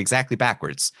 it's exactly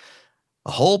backwards.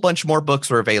 A whole bunch more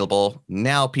books were available.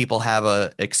 Now people have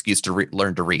an excuse to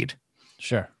learn to read.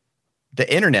 Sure.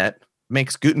 The internet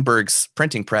makes Gutenberg's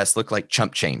printing press look like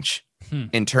chump change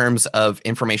in terms of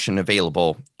information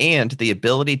available and the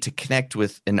ability to connect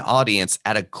with an audience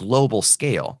at a global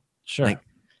scale. Sure. Like,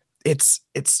 it's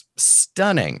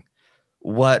stunning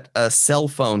what a cell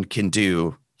phone can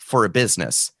do for a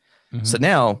business. Mm-hmm. So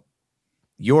now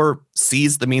you're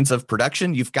seized the means of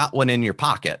production. You've got one in your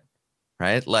pocket,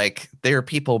 right? Like, there are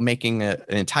people making an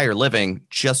entire living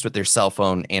just with their cell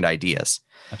phone and ideas.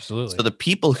 Absolutely. So the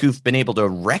people who've been able to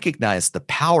recognize the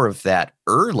power of that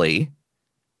early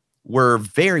were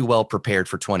very well prepared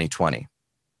for 2020.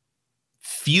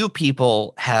 Few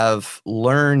people have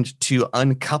learned to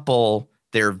uncouple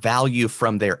their value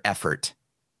from their effort.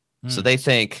 So they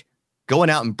think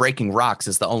going out and breaking rocks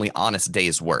is the only honest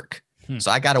day's work. So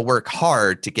I got to work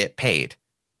hard to get paid.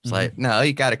 It's like, no,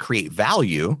 you got to create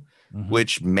value,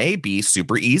 which may be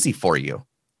super easy for you.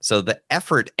 So the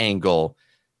effort angle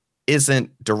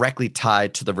isn't directly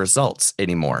tied to the results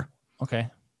anymore. Okay.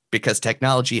 Because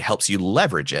technology helps you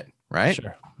leverage it, right?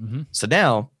 Sure. Mm-hmm. So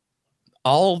now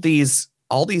all these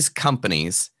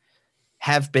companies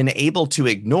have been able to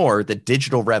ignore the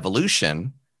digital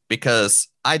revolution because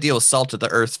I deal with salt of the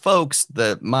earth folks.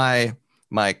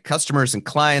 My customers and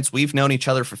clients, we've known each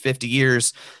other for 50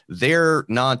 years. They're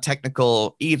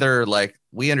non-technical either. Like,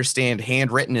 we understand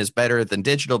handwritten is better than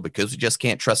digital because we just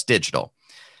can't trust digital.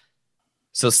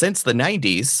 So since the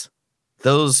 90s,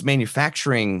 those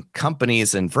manufacturing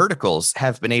companies and verticals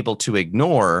have been able to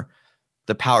ignore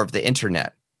the power of the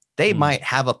internet. They might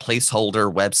have a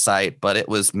placeholder website, but it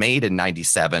was made in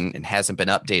 97 and hasn't been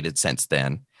updated since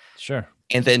then. Sure.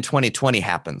 And then 2020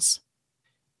 happens.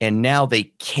 And now they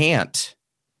can't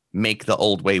make the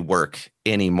old way work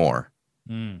anymore.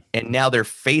 And now they're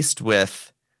faced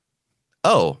with,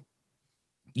 oh,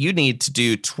 you need to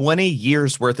do 20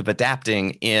 years worth of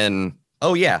adapting in,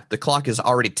 oh yeah, the clock is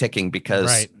already ticking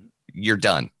because you're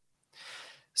done.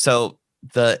 So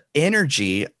the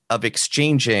energy of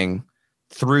exchanging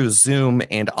through Zoom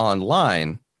and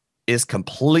online is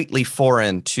completely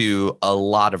foreign to a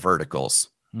lot of verticals.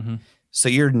 Mm-hmm. So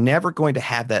you're never going to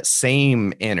have that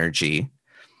same energy,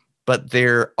 but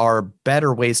there are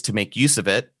better ways to make use of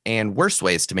it and worse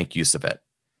ways to make use of it.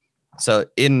 So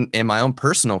in my own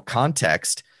personal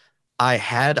context, I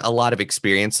had a lot of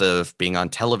experience of being on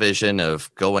television,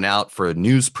 of going out for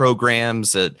news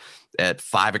programs at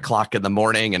 5 o'clock in the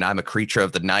morning, and I'm a creature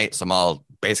of the night. So I'm all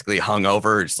basically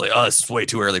hungover. Just like, oh, this is way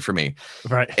too early for me.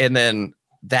 Right. And then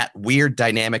that weird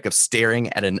dynamic of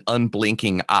staring at an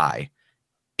unblinking eye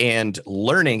and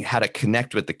learning how to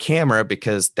connect with the camera,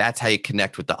 because that's how you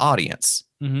connect with the audience.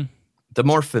 Mm-hmm. The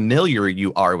more familiar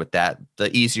you are with that,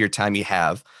 the easier time you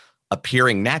have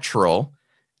appearing natural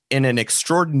in an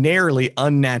extraordinarily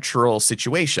unnatural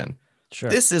situation. Sure.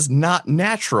 This is not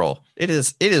natural. It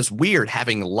is weird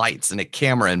having lights and a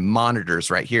camera and monitors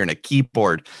right here and a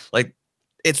keyboard. Like,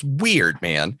 it's weird,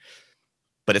 man,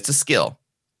 but it's a skill.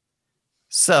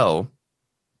 So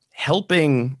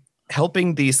helping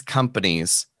these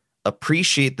companies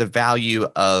appreciate the value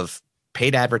of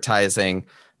paid advertising,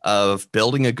 of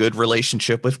building a good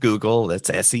relationship with Google, that's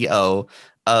SEO,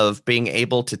 of being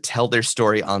able to tell their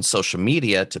story on social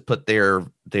media to put their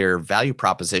value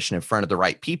proposition in front of the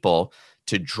right people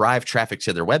to drive traffic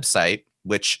to their website,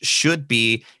 which should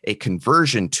be a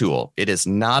conversion tool. It is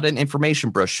not an information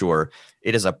brochure.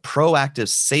 It is a proactive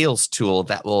sales tool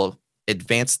that will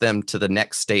advance them to the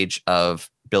next stage of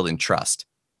building trust,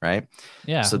 right?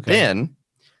 Yeah.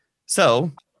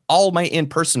 So all my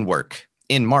in-person work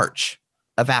in March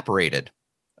evaporated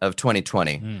of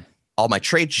 2020. All my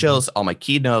trade shows, all my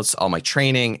keynotes, all my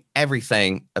training,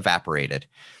 everything evaporated.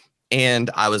 And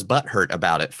I was butthurt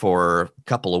about it for a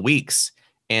couple of weeks.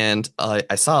 And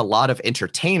I saw a lot of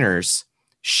entertainers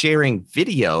sharing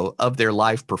video of their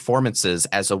live performances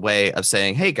as a way of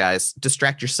saying, hey guys,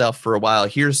 distract yourself for a while.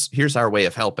 Here's our way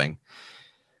of helping.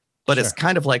 But It's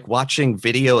kind of like watching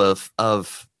video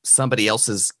of somebody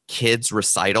else's kid's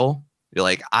recital. You're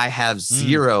like, I have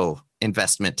zero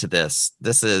investment to this.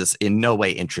 This is in no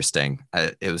way interesting.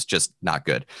 It was just not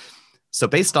good. So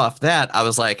based off that, I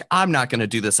was like, I'm not going to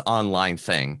do this online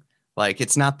thing. Like,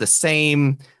 it's not the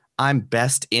same. I'm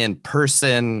best in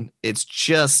person. It's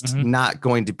just not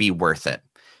going to be worth it.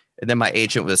 And then my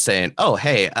agent was saying, oh,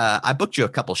 hey, I booked you a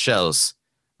couple shows.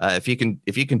 If you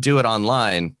can do it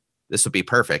online, this would be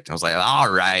perfect. I was like, all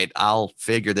right, I'll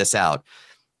figure this out.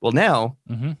 Well, now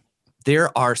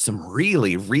there are some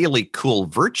really, really cool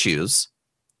virtues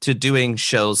to doing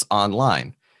shows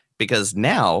online, because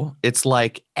now it's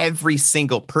like every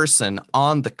single person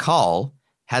on the call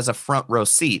has a front row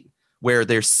seat where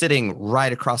they're sitting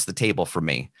right across the table from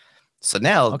me. So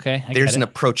now there's an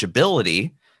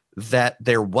approachability that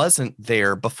there wasn't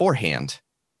there beforehand.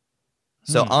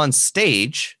 So on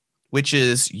stage, which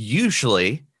is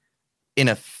usually in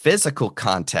a physical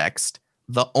context,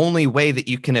 the only way that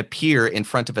you can appear in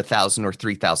front of 1,000 or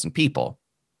 3,000 people.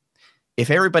 If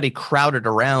everybody crowded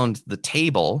around the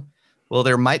table, well,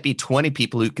 there might be 20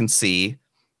 people who can see,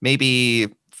 maybe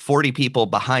 40 people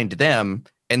behind them,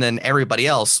 and then everybody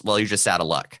else, well, you're just out of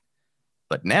luck.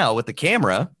 But now with the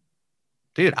camera,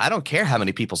 dude, I don't care how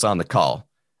many people's on the call.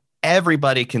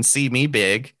 Everybody can see me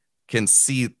big, can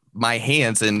see my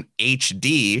hands in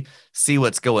HD, see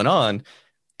what's going on.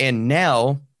 And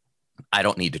now I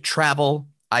don't need to travel.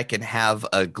 I can have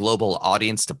a global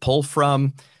audience to pull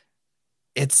from.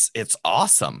 It's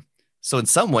awesome. So in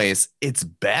some ways, it's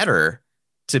better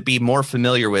to be more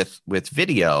familiar with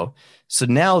video. So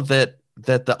now that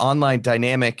the online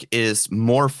dynamic is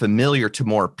more familiar to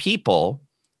more people,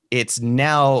 it's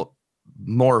now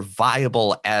more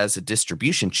viable as a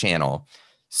distribution channel,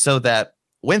 so that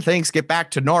when things get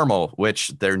back to normal, which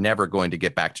they're never going to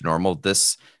get back to normal,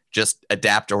 this just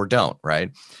adapt or don't,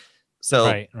 right?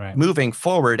 So moving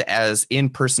forward, as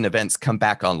in-person events come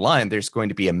back online, there's going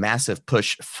to be a massive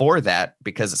push for that,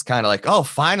 because it's kind of like, oh,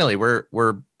 finally,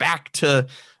 we're back to,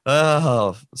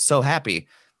 oh, so happy.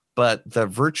 But the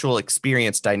virtual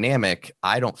experience dynamic,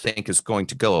 I don't think is going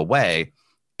to go away.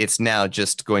 It's now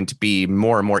just going to be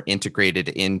more and more integrated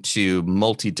into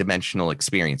multi-dimensional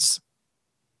experience.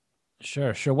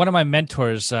 Sure. One of my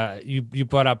mentors, you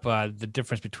brought up the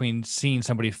difference between seeing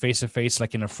somebody face to face,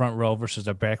 like in the front row versus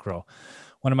the back row.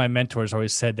 One of my mentors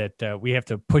always said that we have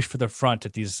to push for the front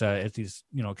at these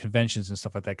conventions and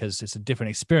stuff like that, because it's a different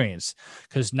experience.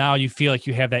 Because now you feel like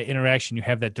you have that interaction, you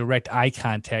have that direct eye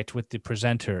contact with the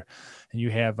presenter, and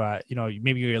you have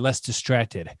maybe you're less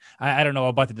distracted. I don't know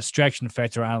about the distraction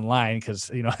factor online, because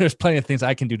there's plenty of things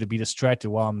I can do to be distracted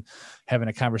while I'm having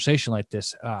a conversation like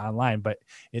this online. But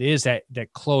it is that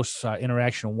close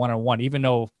interaction, one-on-one, even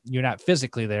though you're not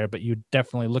physically there, but you're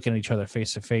definitely looking at each other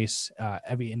face to face,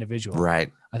 every individual. Right.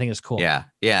 I think it's cool.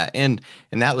 Yeah. And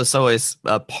that was always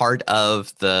a part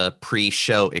of the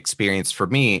pre-show experience for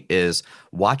me, is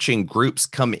watching groups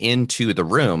come into the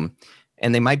room,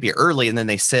 and they might be early and then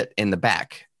they sit in the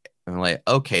back. And I'm like,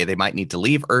 okay, they might need to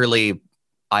leave early.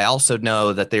 I also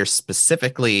know that they're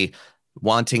specifically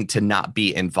wanting to not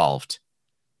be involved,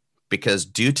 because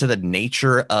due to the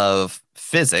nature of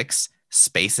physics,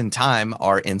 space and time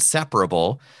are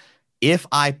inseparable. If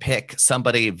I pick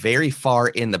somebody very far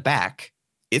in the back,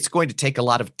 it's going to take a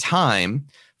lot of time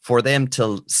for them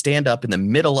to stand up in the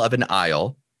middle of an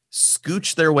aisle,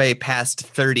 scooch their way past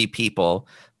 30 people,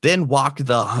 then walk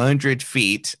the 100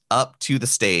 feet up to the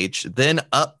stage, then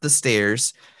up the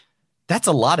stairs. That's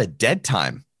a lot of dead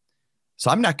time. So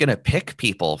I'm not going to pick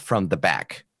people from the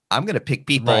back. I'm going to pick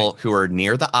people who are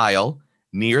near the aisle,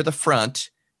 near the front,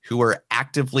 who are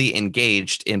actively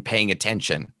engaged in paying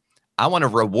attention. I want to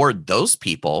reward those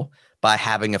people by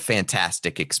having a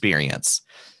fantastic experience.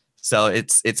 So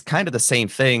it's kind of the same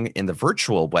thing in the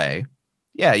virtual way.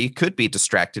 Yeah, you could be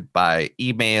distracted by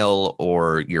email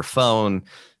or your phone.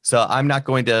 So I'm not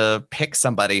going to pick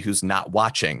somebody who's not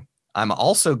watching. I'm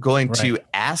also going to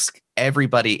ask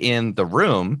everybody in the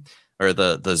room, or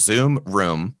the Zoom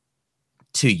room,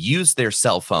 to use their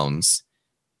cell phones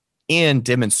in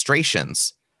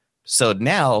demonstrations. So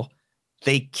now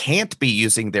they can't be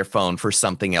using their phone for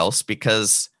something else,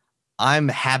 because I'm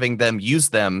having them use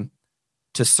them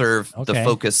to serve the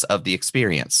focus of the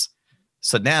experience.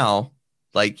 So now,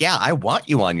 like, yeah, I want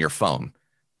you on your phone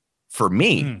for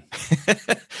me.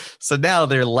 So now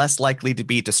they're less likely to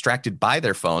be distracted by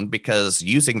their phone, because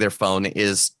using their phone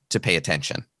is to pay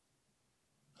attention.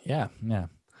 Yeah.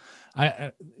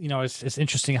 It's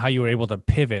interesting how you were able to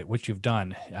pivot what you've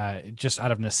done, just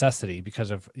out of necessity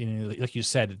because of, like you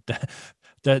said,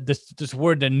 this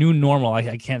word, the new normal.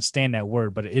 I can't stand that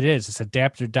word, but it's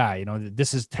adapt or die.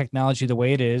 This is technology the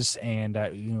way it is,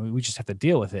 and we just have to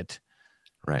deal with it.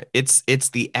 Right. It's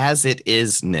the as it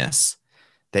isness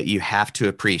that you have to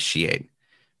appreciate,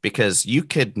 because you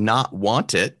could not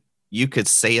want it. You could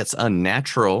say it's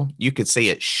unnatural. You could say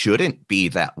it shouldn't be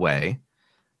that way.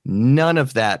 None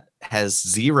of that has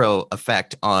zero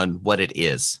effect on what it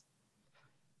is.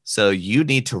 So you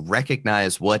need to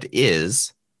recognize what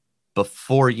is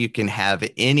before you can have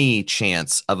any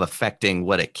chance of affecting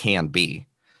what it can be.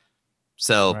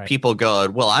 So Right. People go,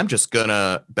 well, I'm just going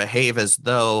to behave as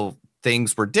though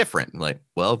things were different. Like,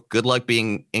 well, good luck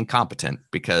being incompetent,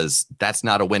 because that's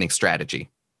not a winning strategy.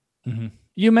 Mm-hmm.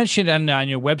 You mentioned on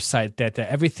your website that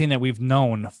everything that we've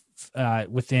known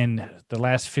within the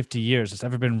last 50 years that's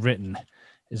ever been written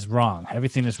is wrong.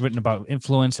 Everything that's written about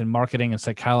influence and marketing and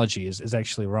psychology is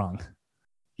actually wrong.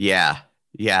 Yeah.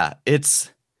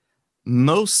 It's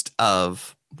most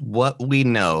of what we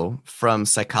know from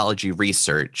psychology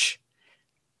research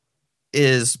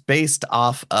is based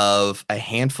off of a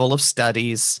handful of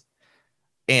studies.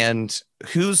 And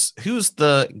who's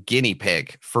the guinea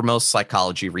pig for most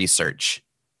psychology research?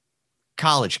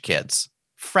 College kids,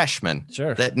 freshmen,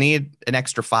 Sure, that need an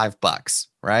extra $5,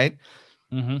 right?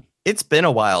 Mm-hmm. It's been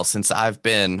a while since I've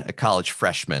been a college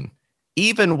freshman.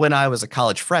 Even when I was a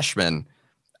college freshman,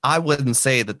 I wouldn't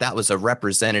say that was a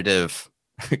representative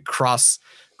cross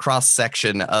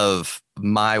section of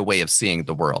my way of seeing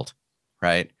the world,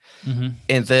 right? Mm-hmm.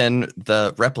 And then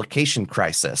the replication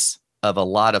crisis of a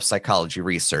lot of psychology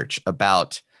research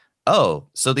about,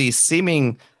 so these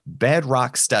seeming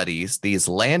bedrock studies, these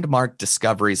landmark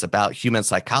discoveries about human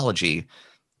psychology,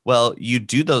 well, you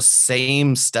do those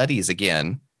same studies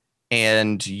again,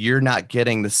 and you're not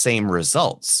getting the same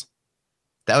results.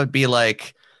 That would be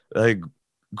like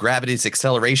gravity's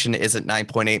acceleration isn't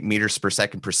 9.8 meters per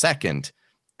second.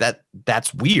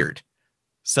 That's weird.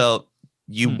 So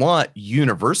you want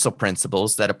universal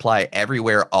principles that apply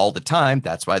everywhere all the time.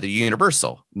 That's why they're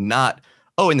universal. Not,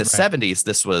 in the 70s,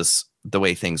 this was the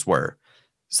way things were.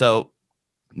 So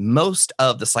most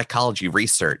of the psychology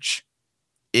research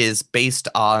is based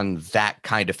on that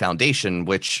kind of foundation,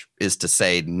 which is to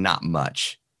say not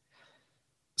much.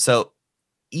 So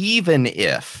even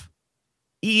if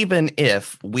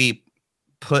we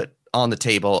put on the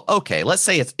table, okay, let's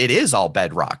say it is all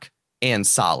bedrock and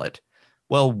solid.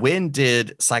 Well, when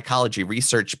did psychology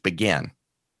research begin?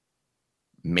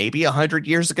 Maybe 100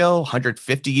 years ago,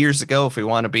 150 years ago, if we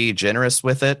want to be generous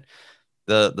with it.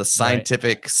 The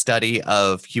scientific study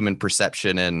of human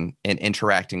perception and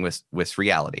interacting with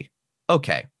reality.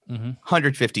 Okay,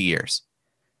 150 years.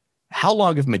 How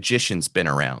long have magicians been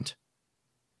around?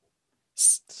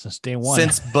 Since day one.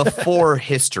 Since before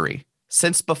history.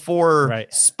 Since before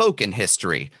spoken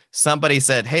history. Somebody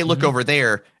said, hey, look over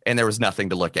there, and there was nothing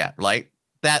to look at. Like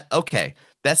that, okay,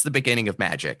 that's the beginning of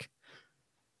magic.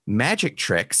 Magic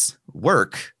tricks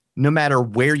work no matter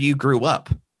where you grew up.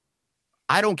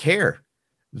 I don't care.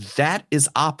 That is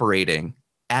operating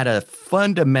at a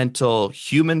fundamental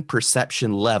human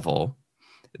perception level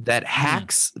that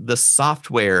hacks the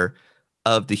software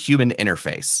of the human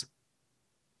interface.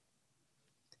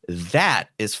 That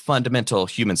is fundamental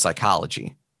human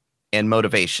psychology and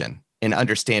motivation and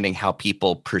understanding how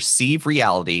people perceive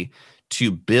reality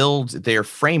to build their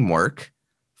framework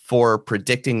for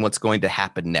predicting what's going to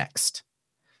happen next.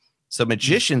 So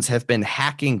magicians have been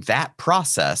hacking that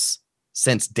process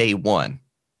since day one.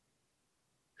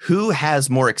 Who has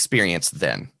more experience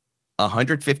then?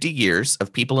 150 years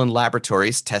of people in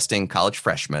laboratories testing college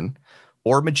freshmen,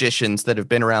 or magicians that have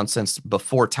been around since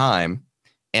before time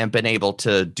and been able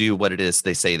to do what it is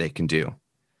they say they can do?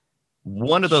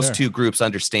 One of those two groups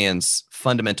understands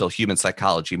fundamental human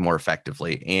psychology more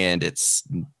effectively, and it's,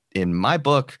 in my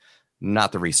book,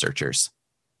 not the researchers.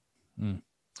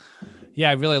 Yeah,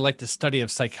 I really like the study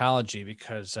of psychology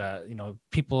because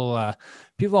people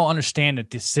don't understand that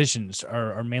decisions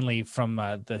are mainly from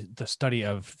the study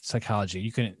of psychology.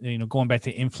 You can going back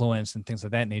to influence and things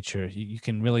of that nature, you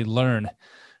can really learn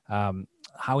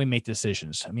how we make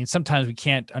decisions. I mean, sometimes we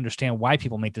can't understand why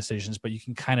people make decisions, but you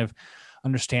can kind of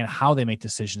understand how they make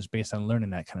decisions based on learning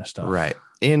that kind of stuff. Right.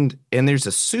 And there's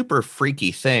a super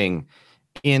freaky thing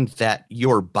in that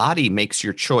your body makes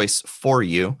your choice for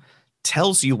you,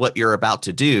 tells you what you're about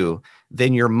to do,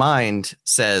 then your mind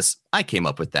says, I came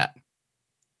up with that.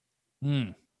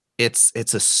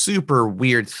 It's a super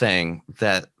weird thing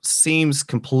that seems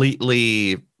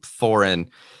completely foreign,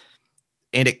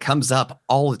 and it comes up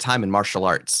all the time in martial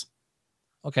arts.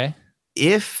 Okay.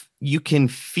 if you can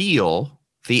feel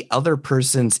the other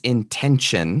person's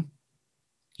intention,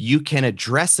 you can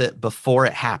address it before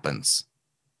it happens.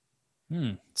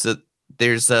 So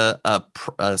there's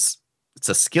it's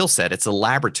a skill set. It's a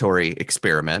laboratory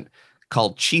experiment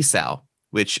called Chisao,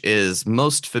 which is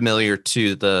most familiar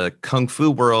to the Kung Fu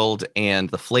world and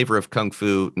the flavor of Kung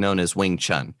Fu known as Wing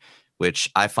Chun, which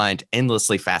I find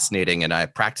endlessly fascinating, and I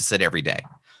practice it every day.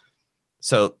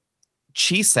 So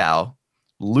Chisao,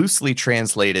 loosely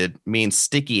translated, means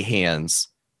sticky hands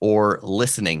or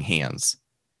listening hands.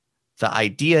 The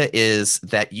idea is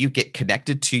that you get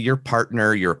connected to your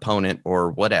partner, your opponent,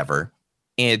 or whatever,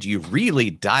 and you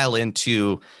really dial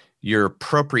into your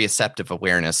proprioceptive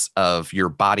awareness of your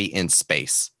body in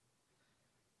space.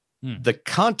 The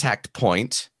contact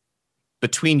point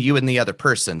between you and the other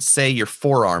person, say your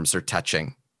forearms are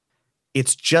touching,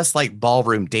 it's just like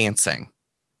ballroom dancing.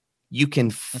 You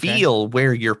can feel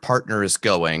where your partner is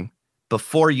going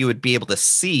before you would be able to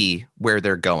see where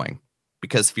they're going.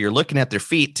 Because if you're looking at their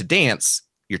feet to dance,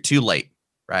 you're too late,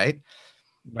 right?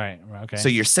 Right. Okay. So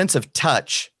your sense of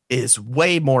touch is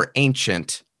way more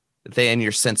ancient than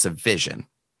your sense of vision.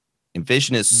 And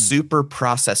vision is super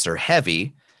processor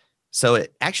heavy. So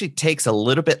it actually takes a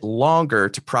little bit longer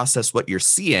to process what you're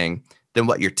seeing than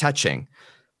what you're touching.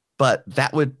 But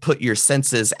that would put your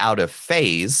senses out of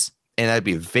phase, and that'd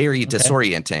be very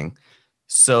disorienting.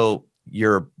 So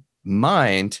your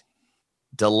mind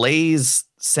delays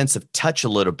sense of touch a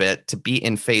little bit to be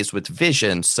in phase with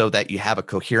vision so that you have a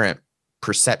coherent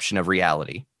perception of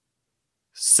reality.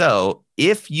 So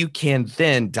if you can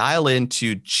then dial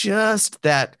into just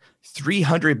that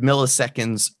 300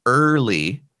 milliseconds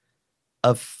early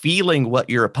of feeling what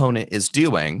your opponent is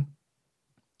doing,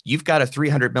 you've got a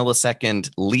 300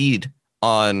 millisecond lead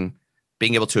on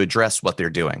being able to address what they're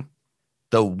doing.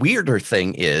 The weirder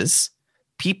thing is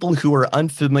people who are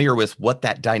unfamiliar with what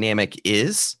that dynamic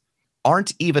is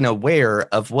aren't even aware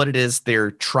of what it is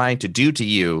they're trying to do to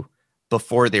you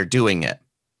before they're doing it.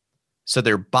 So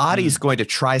their body's going to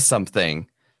try something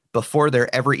before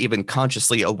they're ever even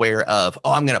consciously aware of,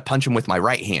 oh, I'm going to punch him with my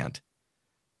right hand.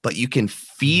 But you can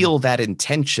feel that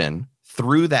intention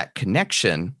through that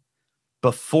connection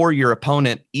before your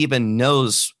opponent even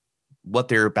knows what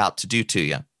they're about to do to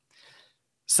you.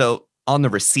 So on the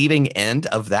receiving end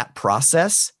of that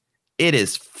process, it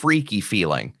is freaky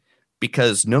feeling.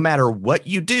 Because no matter what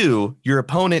you do, your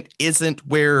opponent isn't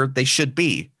where they should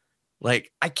be.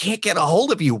 Like, I can't get a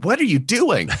hold of you. What are you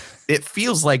doing? It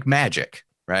feels like magic,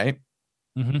 right?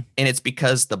 And it's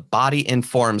because the body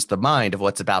informs the mind of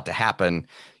what's about to happen.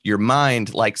 Your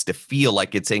mind likes to feel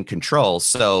like it's in control.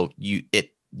 So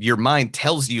your mind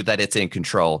tells you that it's in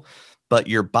control, but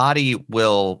your body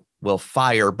will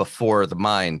fire before the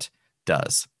mind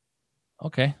does.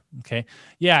 Okay.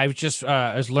 Yeah, I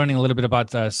was learning a little bit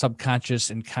about subconscious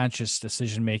and conscious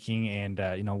decision making, and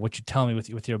what you tell me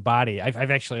with your body. I've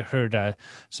actually heard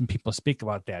some people speak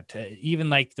about that.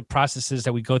 Even like the processes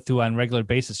that we go through on a regular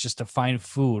basis, just to find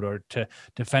food or to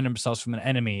defend themselves from an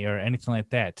enemy or anything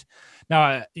like that.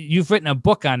 Now, you've written a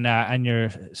book on your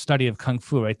study of Kung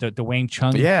Fu, right? The Wing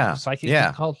Chun. Psychic.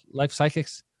 It's called Life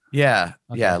Psychics. Yeah.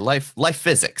 Okay. Yeah. Life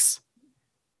physics.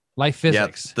 Life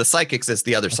physics. Yep. The psychics is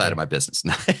the other side of my business.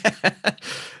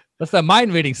 That's the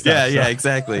mind reading stuff. Yeah,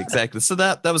 exactly. So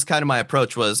that was kind of my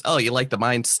approach was, oh, you like the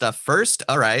mind stuff first?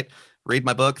 All right. Read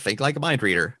my book, Think Like a Mind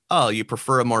Reader. Oh, you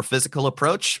prefer a more physical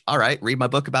approach? All right. Read my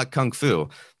book about Kung Fu.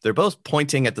 They're both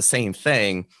pointing at the same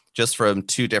thing, just from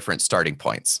two different starting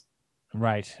points.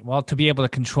 Right. Well, to be able to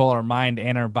control our mind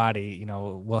and our body,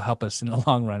 will help us in the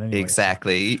long run. Anyway.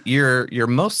 Exactly. You're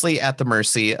mostly at the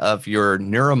mercy of your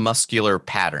neuromuscular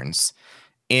patterns,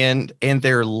 and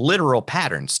they're literal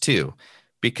patterns too,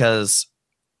 because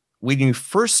when you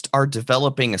first are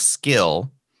developing a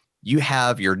skill, you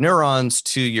have your neurons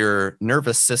to your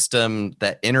nervous system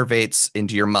that innervates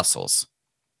into your muscles.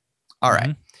 All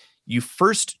right. You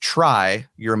first try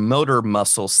your motor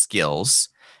muscle skills,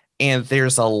 and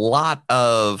there's a lot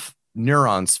of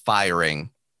neurons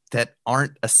firing that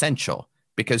aren't essential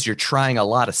because you're trying a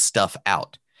lot of stuff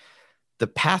out. The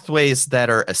pathways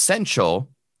that are essential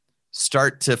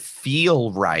start to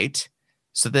feel right.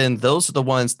 So then those are the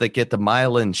ones that get the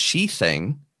myelin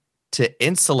sheathing to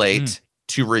insulate,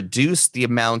 to reduce the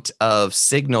amount of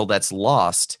signal that's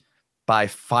lost by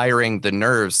firing the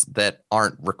nerves that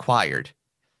aren't required.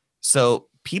 So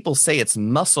people say it's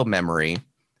muscle memory,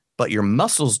 but your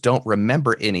muscles don't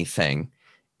remember anything.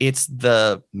 It's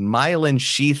the myelin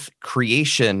sheath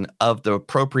creation of the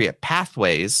appropriate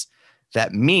pathways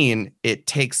that mean it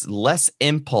takes less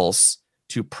impulse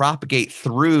to propagate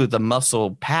through the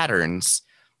muscle patterns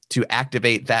to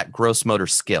activate that gross motor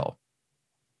skill.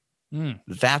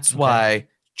 That's why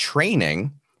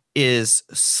training is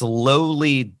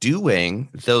slowly doing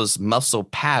those muscle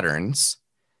patterns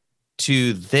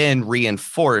to then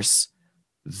reinforce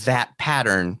that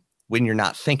pattern when you're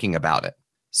not thinking about it,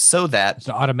 so that it's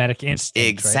an automatic instinct.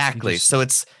 Exactly. Right? So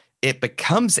it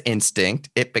becomes instinct.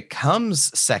 It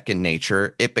becomes second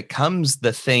nature. It becomes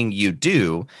the thing you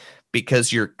do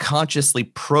because you're consciously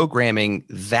programming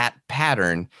that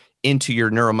pattern into your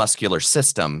neuromuscular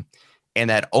system. And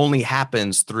that only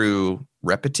happens through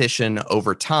repetition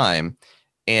over time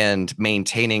and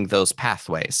maintaining those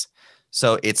pathways.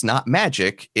 So it's not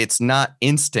magic. It's not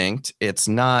instinct. It's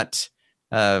not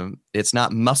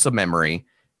muscle memory.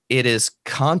 It is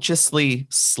consciously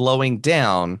slowing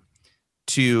down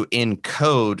to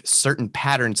encode certain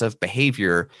patterns of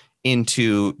behavior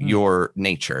into your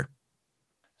nature.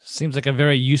 Seems like a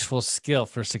very useful skill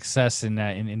for success in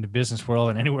the business world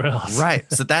and anywhere else. Right.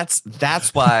 So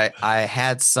that's why I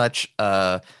had such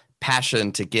a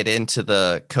passion to get into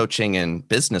the coaching and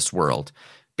business world,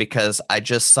 because I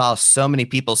just saw so many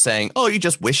people saying, oh, you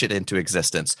just wish it into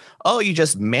existence. Oh, you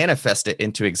just manifest it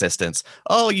into existence.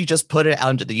 Oh, you just put it out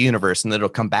into the universe and it'll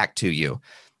come back to you.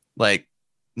 Like,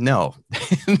 no,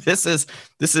 this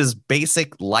is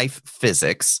basic life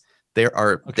physics.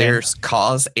 There's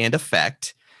cause and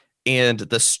effect. And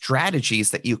the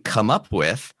strategies that you come up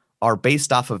with are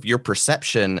based off of your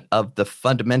perception of the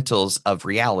fundamentals of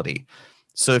reality.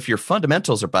 So if your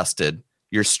fundamentals are busted,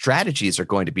 your strategies are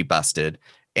going to be busted.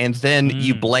 And then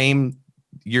you blame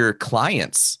your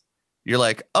clients. You're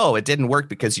like, oh, it didn't work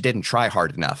because you didn't try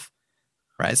hard enough.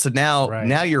 Right. So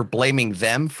now you're blaming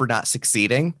them for not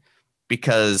succeeding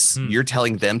because you're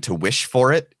telling them to wish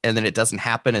for it. And then it doesn't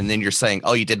happen. And then you're saying,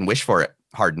 oh, you didn't wish for it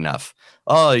hard enough.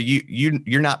 Oh,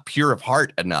 you're not pure of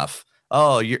heart enough.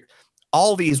 Oh, you're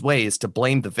all these ways to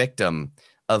blame the victim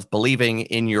of believing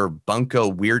in your bunko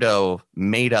weirdo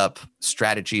made up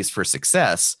strategies for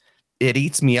success. It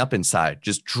eats me up inside,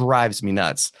 just drives me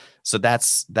nuts. So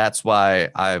that's why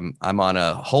I'm on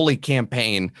a holy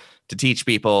campaign to teach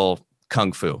people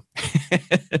Kung Fu.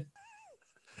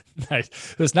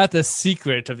 Nice. It's not the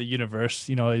secret of the universe,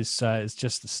 it's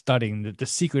just studying. The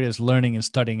secret is learning and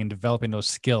studying and developing those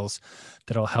skills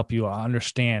that'll help you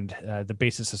understand the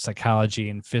basis of psychology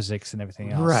and physics and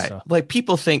everything else. Right. So. Like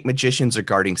people think magicians are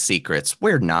guarding secrets.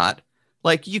 We're not.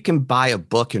 Like you can buy a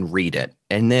book and read it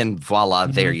and then voila,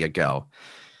 there you go.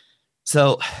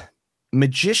 So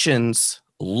magicians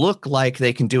look like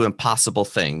they can do impossible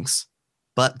things,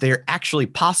 but they're actually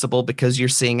possible because you're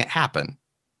seeing it happen.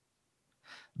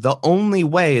 The only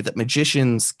way that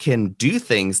magicians can do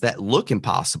things that look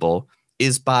impossible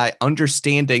is by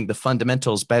understanding the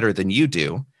fundamentals better than you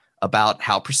do about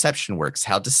how perception works,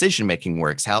 how decision-making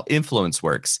works, how influence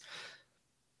works.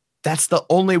 That's the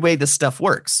only way this stuff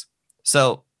works.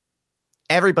 So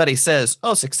everybody says,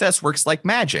 oh, success works like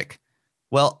magic.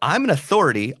 Well, I'm an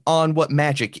authority on what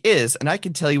magic is, and I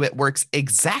can tell you it works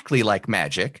exactly like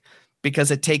magic because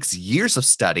it takes years of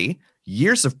study,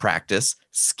 years of practice,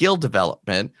 skill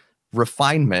development,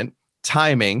 refinement,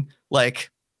 timing. Like,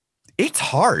 it's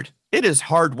hard. It is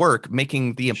hard work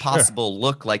making the impossible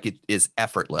look like it is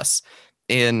effortless.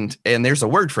 And there's a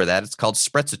word for that. It's called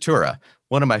sprezzatura,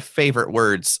 one of my favorite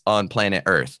words on planet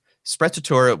Earth.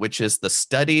 Sprezzatura, which is the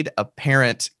studied,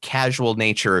 apparent, casual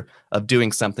nature of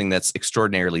doing something that's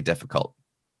extraordinarily difficult.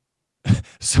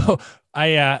 So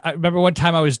I remember one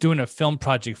time I was doing a film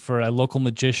project for a local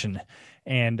magician,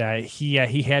 and he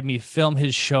had me film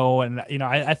his show, and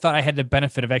I thought I had the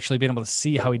benefit of actually being able to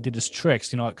see how he did his tricks,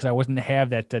 because I wouldn't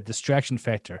have that distraction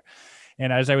factor.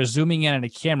 And as I was zooming in on the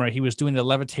camera, he was doing the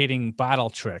levitating bottle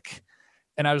trick.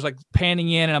 And I was like panning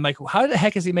in, and I'm like, how the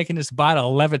heck is he making this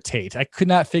bottle levitate? I could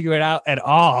not figure it out at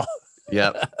all.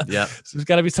 Yep. So there's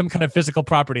got to be some kind of physical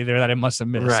property there that I must have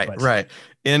missed. Right.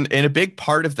 And a big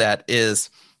part of that is,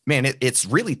 man, it's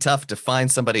really tough to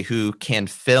find somebody who can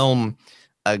film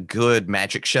a good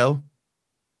magic show.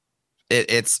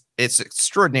 It's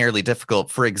extraordinarily difficult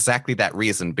for exactly that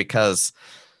reason, because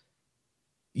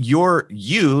the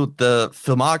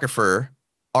filmographer,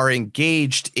 are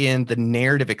engaged in the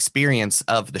narrative experience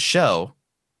of the show,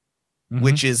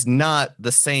 which is not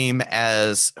the same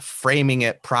as framing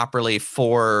it properly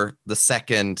for the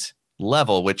second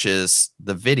level, which is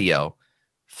the video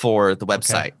for the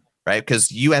website, right?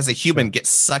 Because you as a human get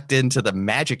sucked into the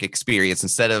magic experience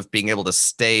instead of being able to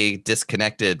stay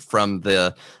disconnected from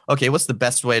what's the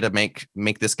best way to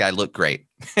make this guy look great?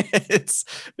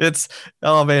 it's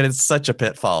oh man, it's such a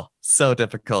pitfall. So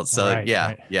difficult. So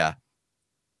yeah.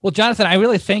 Well, Jonathan, I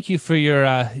really thank you for your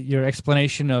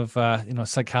explanation of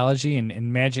psychology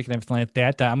and magic and everything like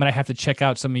that. I'm gonna have to check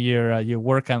out some of your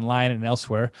work online and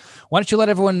elsewhere. Why don't you let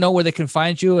everyone know where they can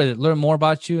find you and learn more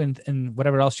about you and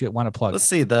whatever else you want to plug? Let's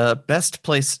see. The best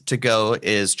place to go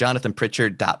is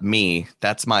jonathanpritchard.me.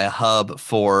 That's my hub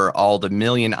for all the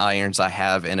million irons I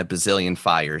have in a bazillion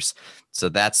fires. So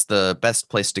that's the best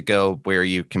place to go where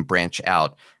you can branch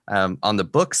out. On the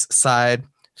books side,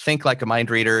 Think Like a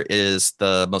Mind Reader is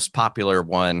the most popular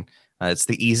one. It's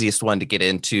the easiest one to get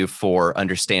into for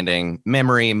understanding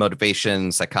memory,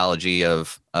 motivation, psychology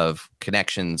of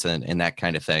connections and that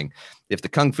kind of thing. If the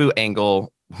Kung Fu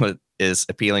angle is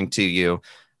appealing to you,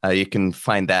 you can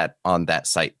find that on that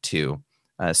site too.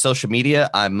 Social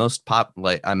media, I'm most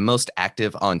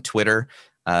active on Twitter.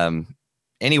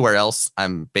 Anywhere else,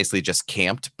 I'm basically just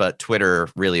camped, but Twitter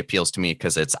really appeals to me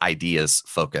because it's ideas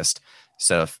focused.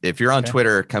 So if you're on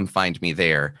Twitter, come find me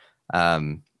there.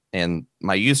 And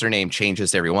my username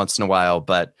changes every once in a while,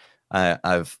 but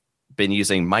I've been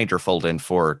using Minderfolden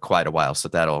for quite a while, so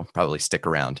that'll probably stick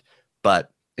around. But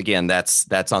again,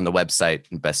 that's on the website,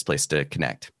 the best place to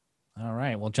connect. All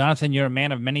right. Well, Jonathan, you're a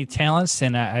man of many talents,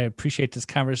 and I appreciate this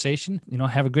conversation.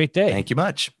 Have a great day. Thank you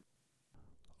much.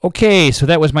 Okay, so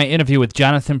that was my interview with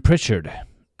Jonathan Pritchard.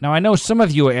 Now, I know some of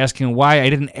you are asking why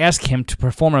I didn't ask him to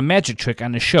perform a magic trick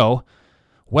on the show.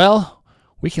 Well,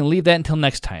 we can leave that until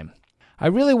next time. I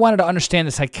really wanted to understand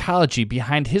the psychology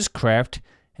behind his craft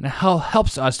and how it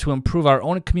helps us to improve our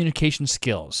own communication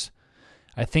skills.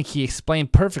 I think he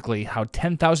explained perfectly how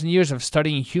 10,000 years of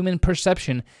studying human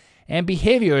perception and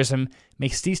behaviorism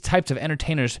makes these types of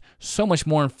entertainers so much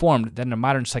more informed than the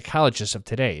modern psychologists of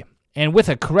today. And with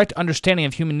a correct understanding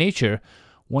of human nature,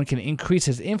 one can increase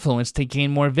his influence to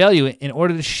gain more value in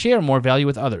order to share more value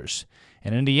with others.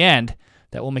 And in the end,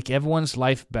 that will make everyone's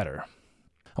life better.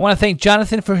 I want to thank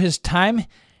Jonathan for his time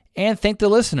and thank the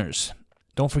listeners.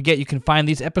 Don't forget you can find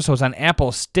these episodes on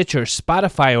Apple, Stitcher,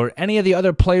 Spotify, or any of the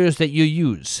other players that you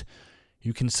use.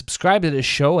 You can subscribe to this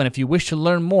show, and if you wish to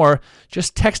learn more,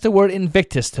 just text the word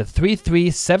Invictus to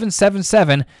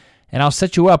 33777, and I'll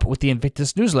set you up with the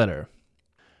Invictus newsletter.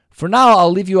 For now,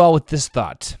 I'll leave you all with this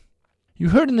thought. You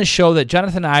heard in the show that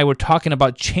Jonathan and I were talking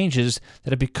about changes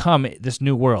that have become this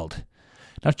new world.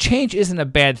 Now, change isn't a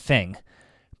bad thing,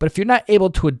 but if you're not able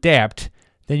to adapt,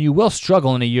 then you will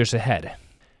struggle in the years ahead.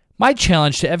 My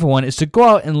challenge to everyone is to go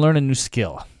out and learn a new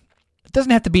skill. It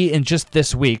doesn't have to be in just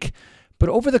this week, but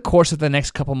over the course of the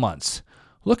next couple months.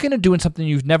 Look into doing something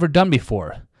you've never done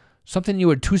before, something you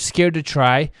were too scared to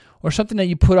try, or something that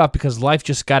you put off because life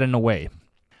just got in the way.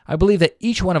 I believe that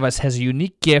each one of us has a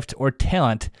unique gift or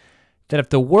talent that if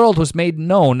the world was made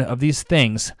known of these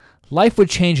things, life would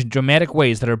change in dramatic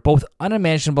ways that are both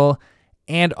unimaginable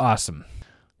and awesome.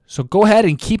 So go ahead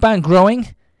and keep on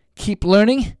growing, keep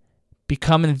learning,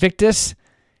 become Invictus,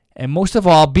 and most of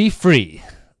all, be free.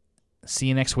 See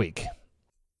you next week.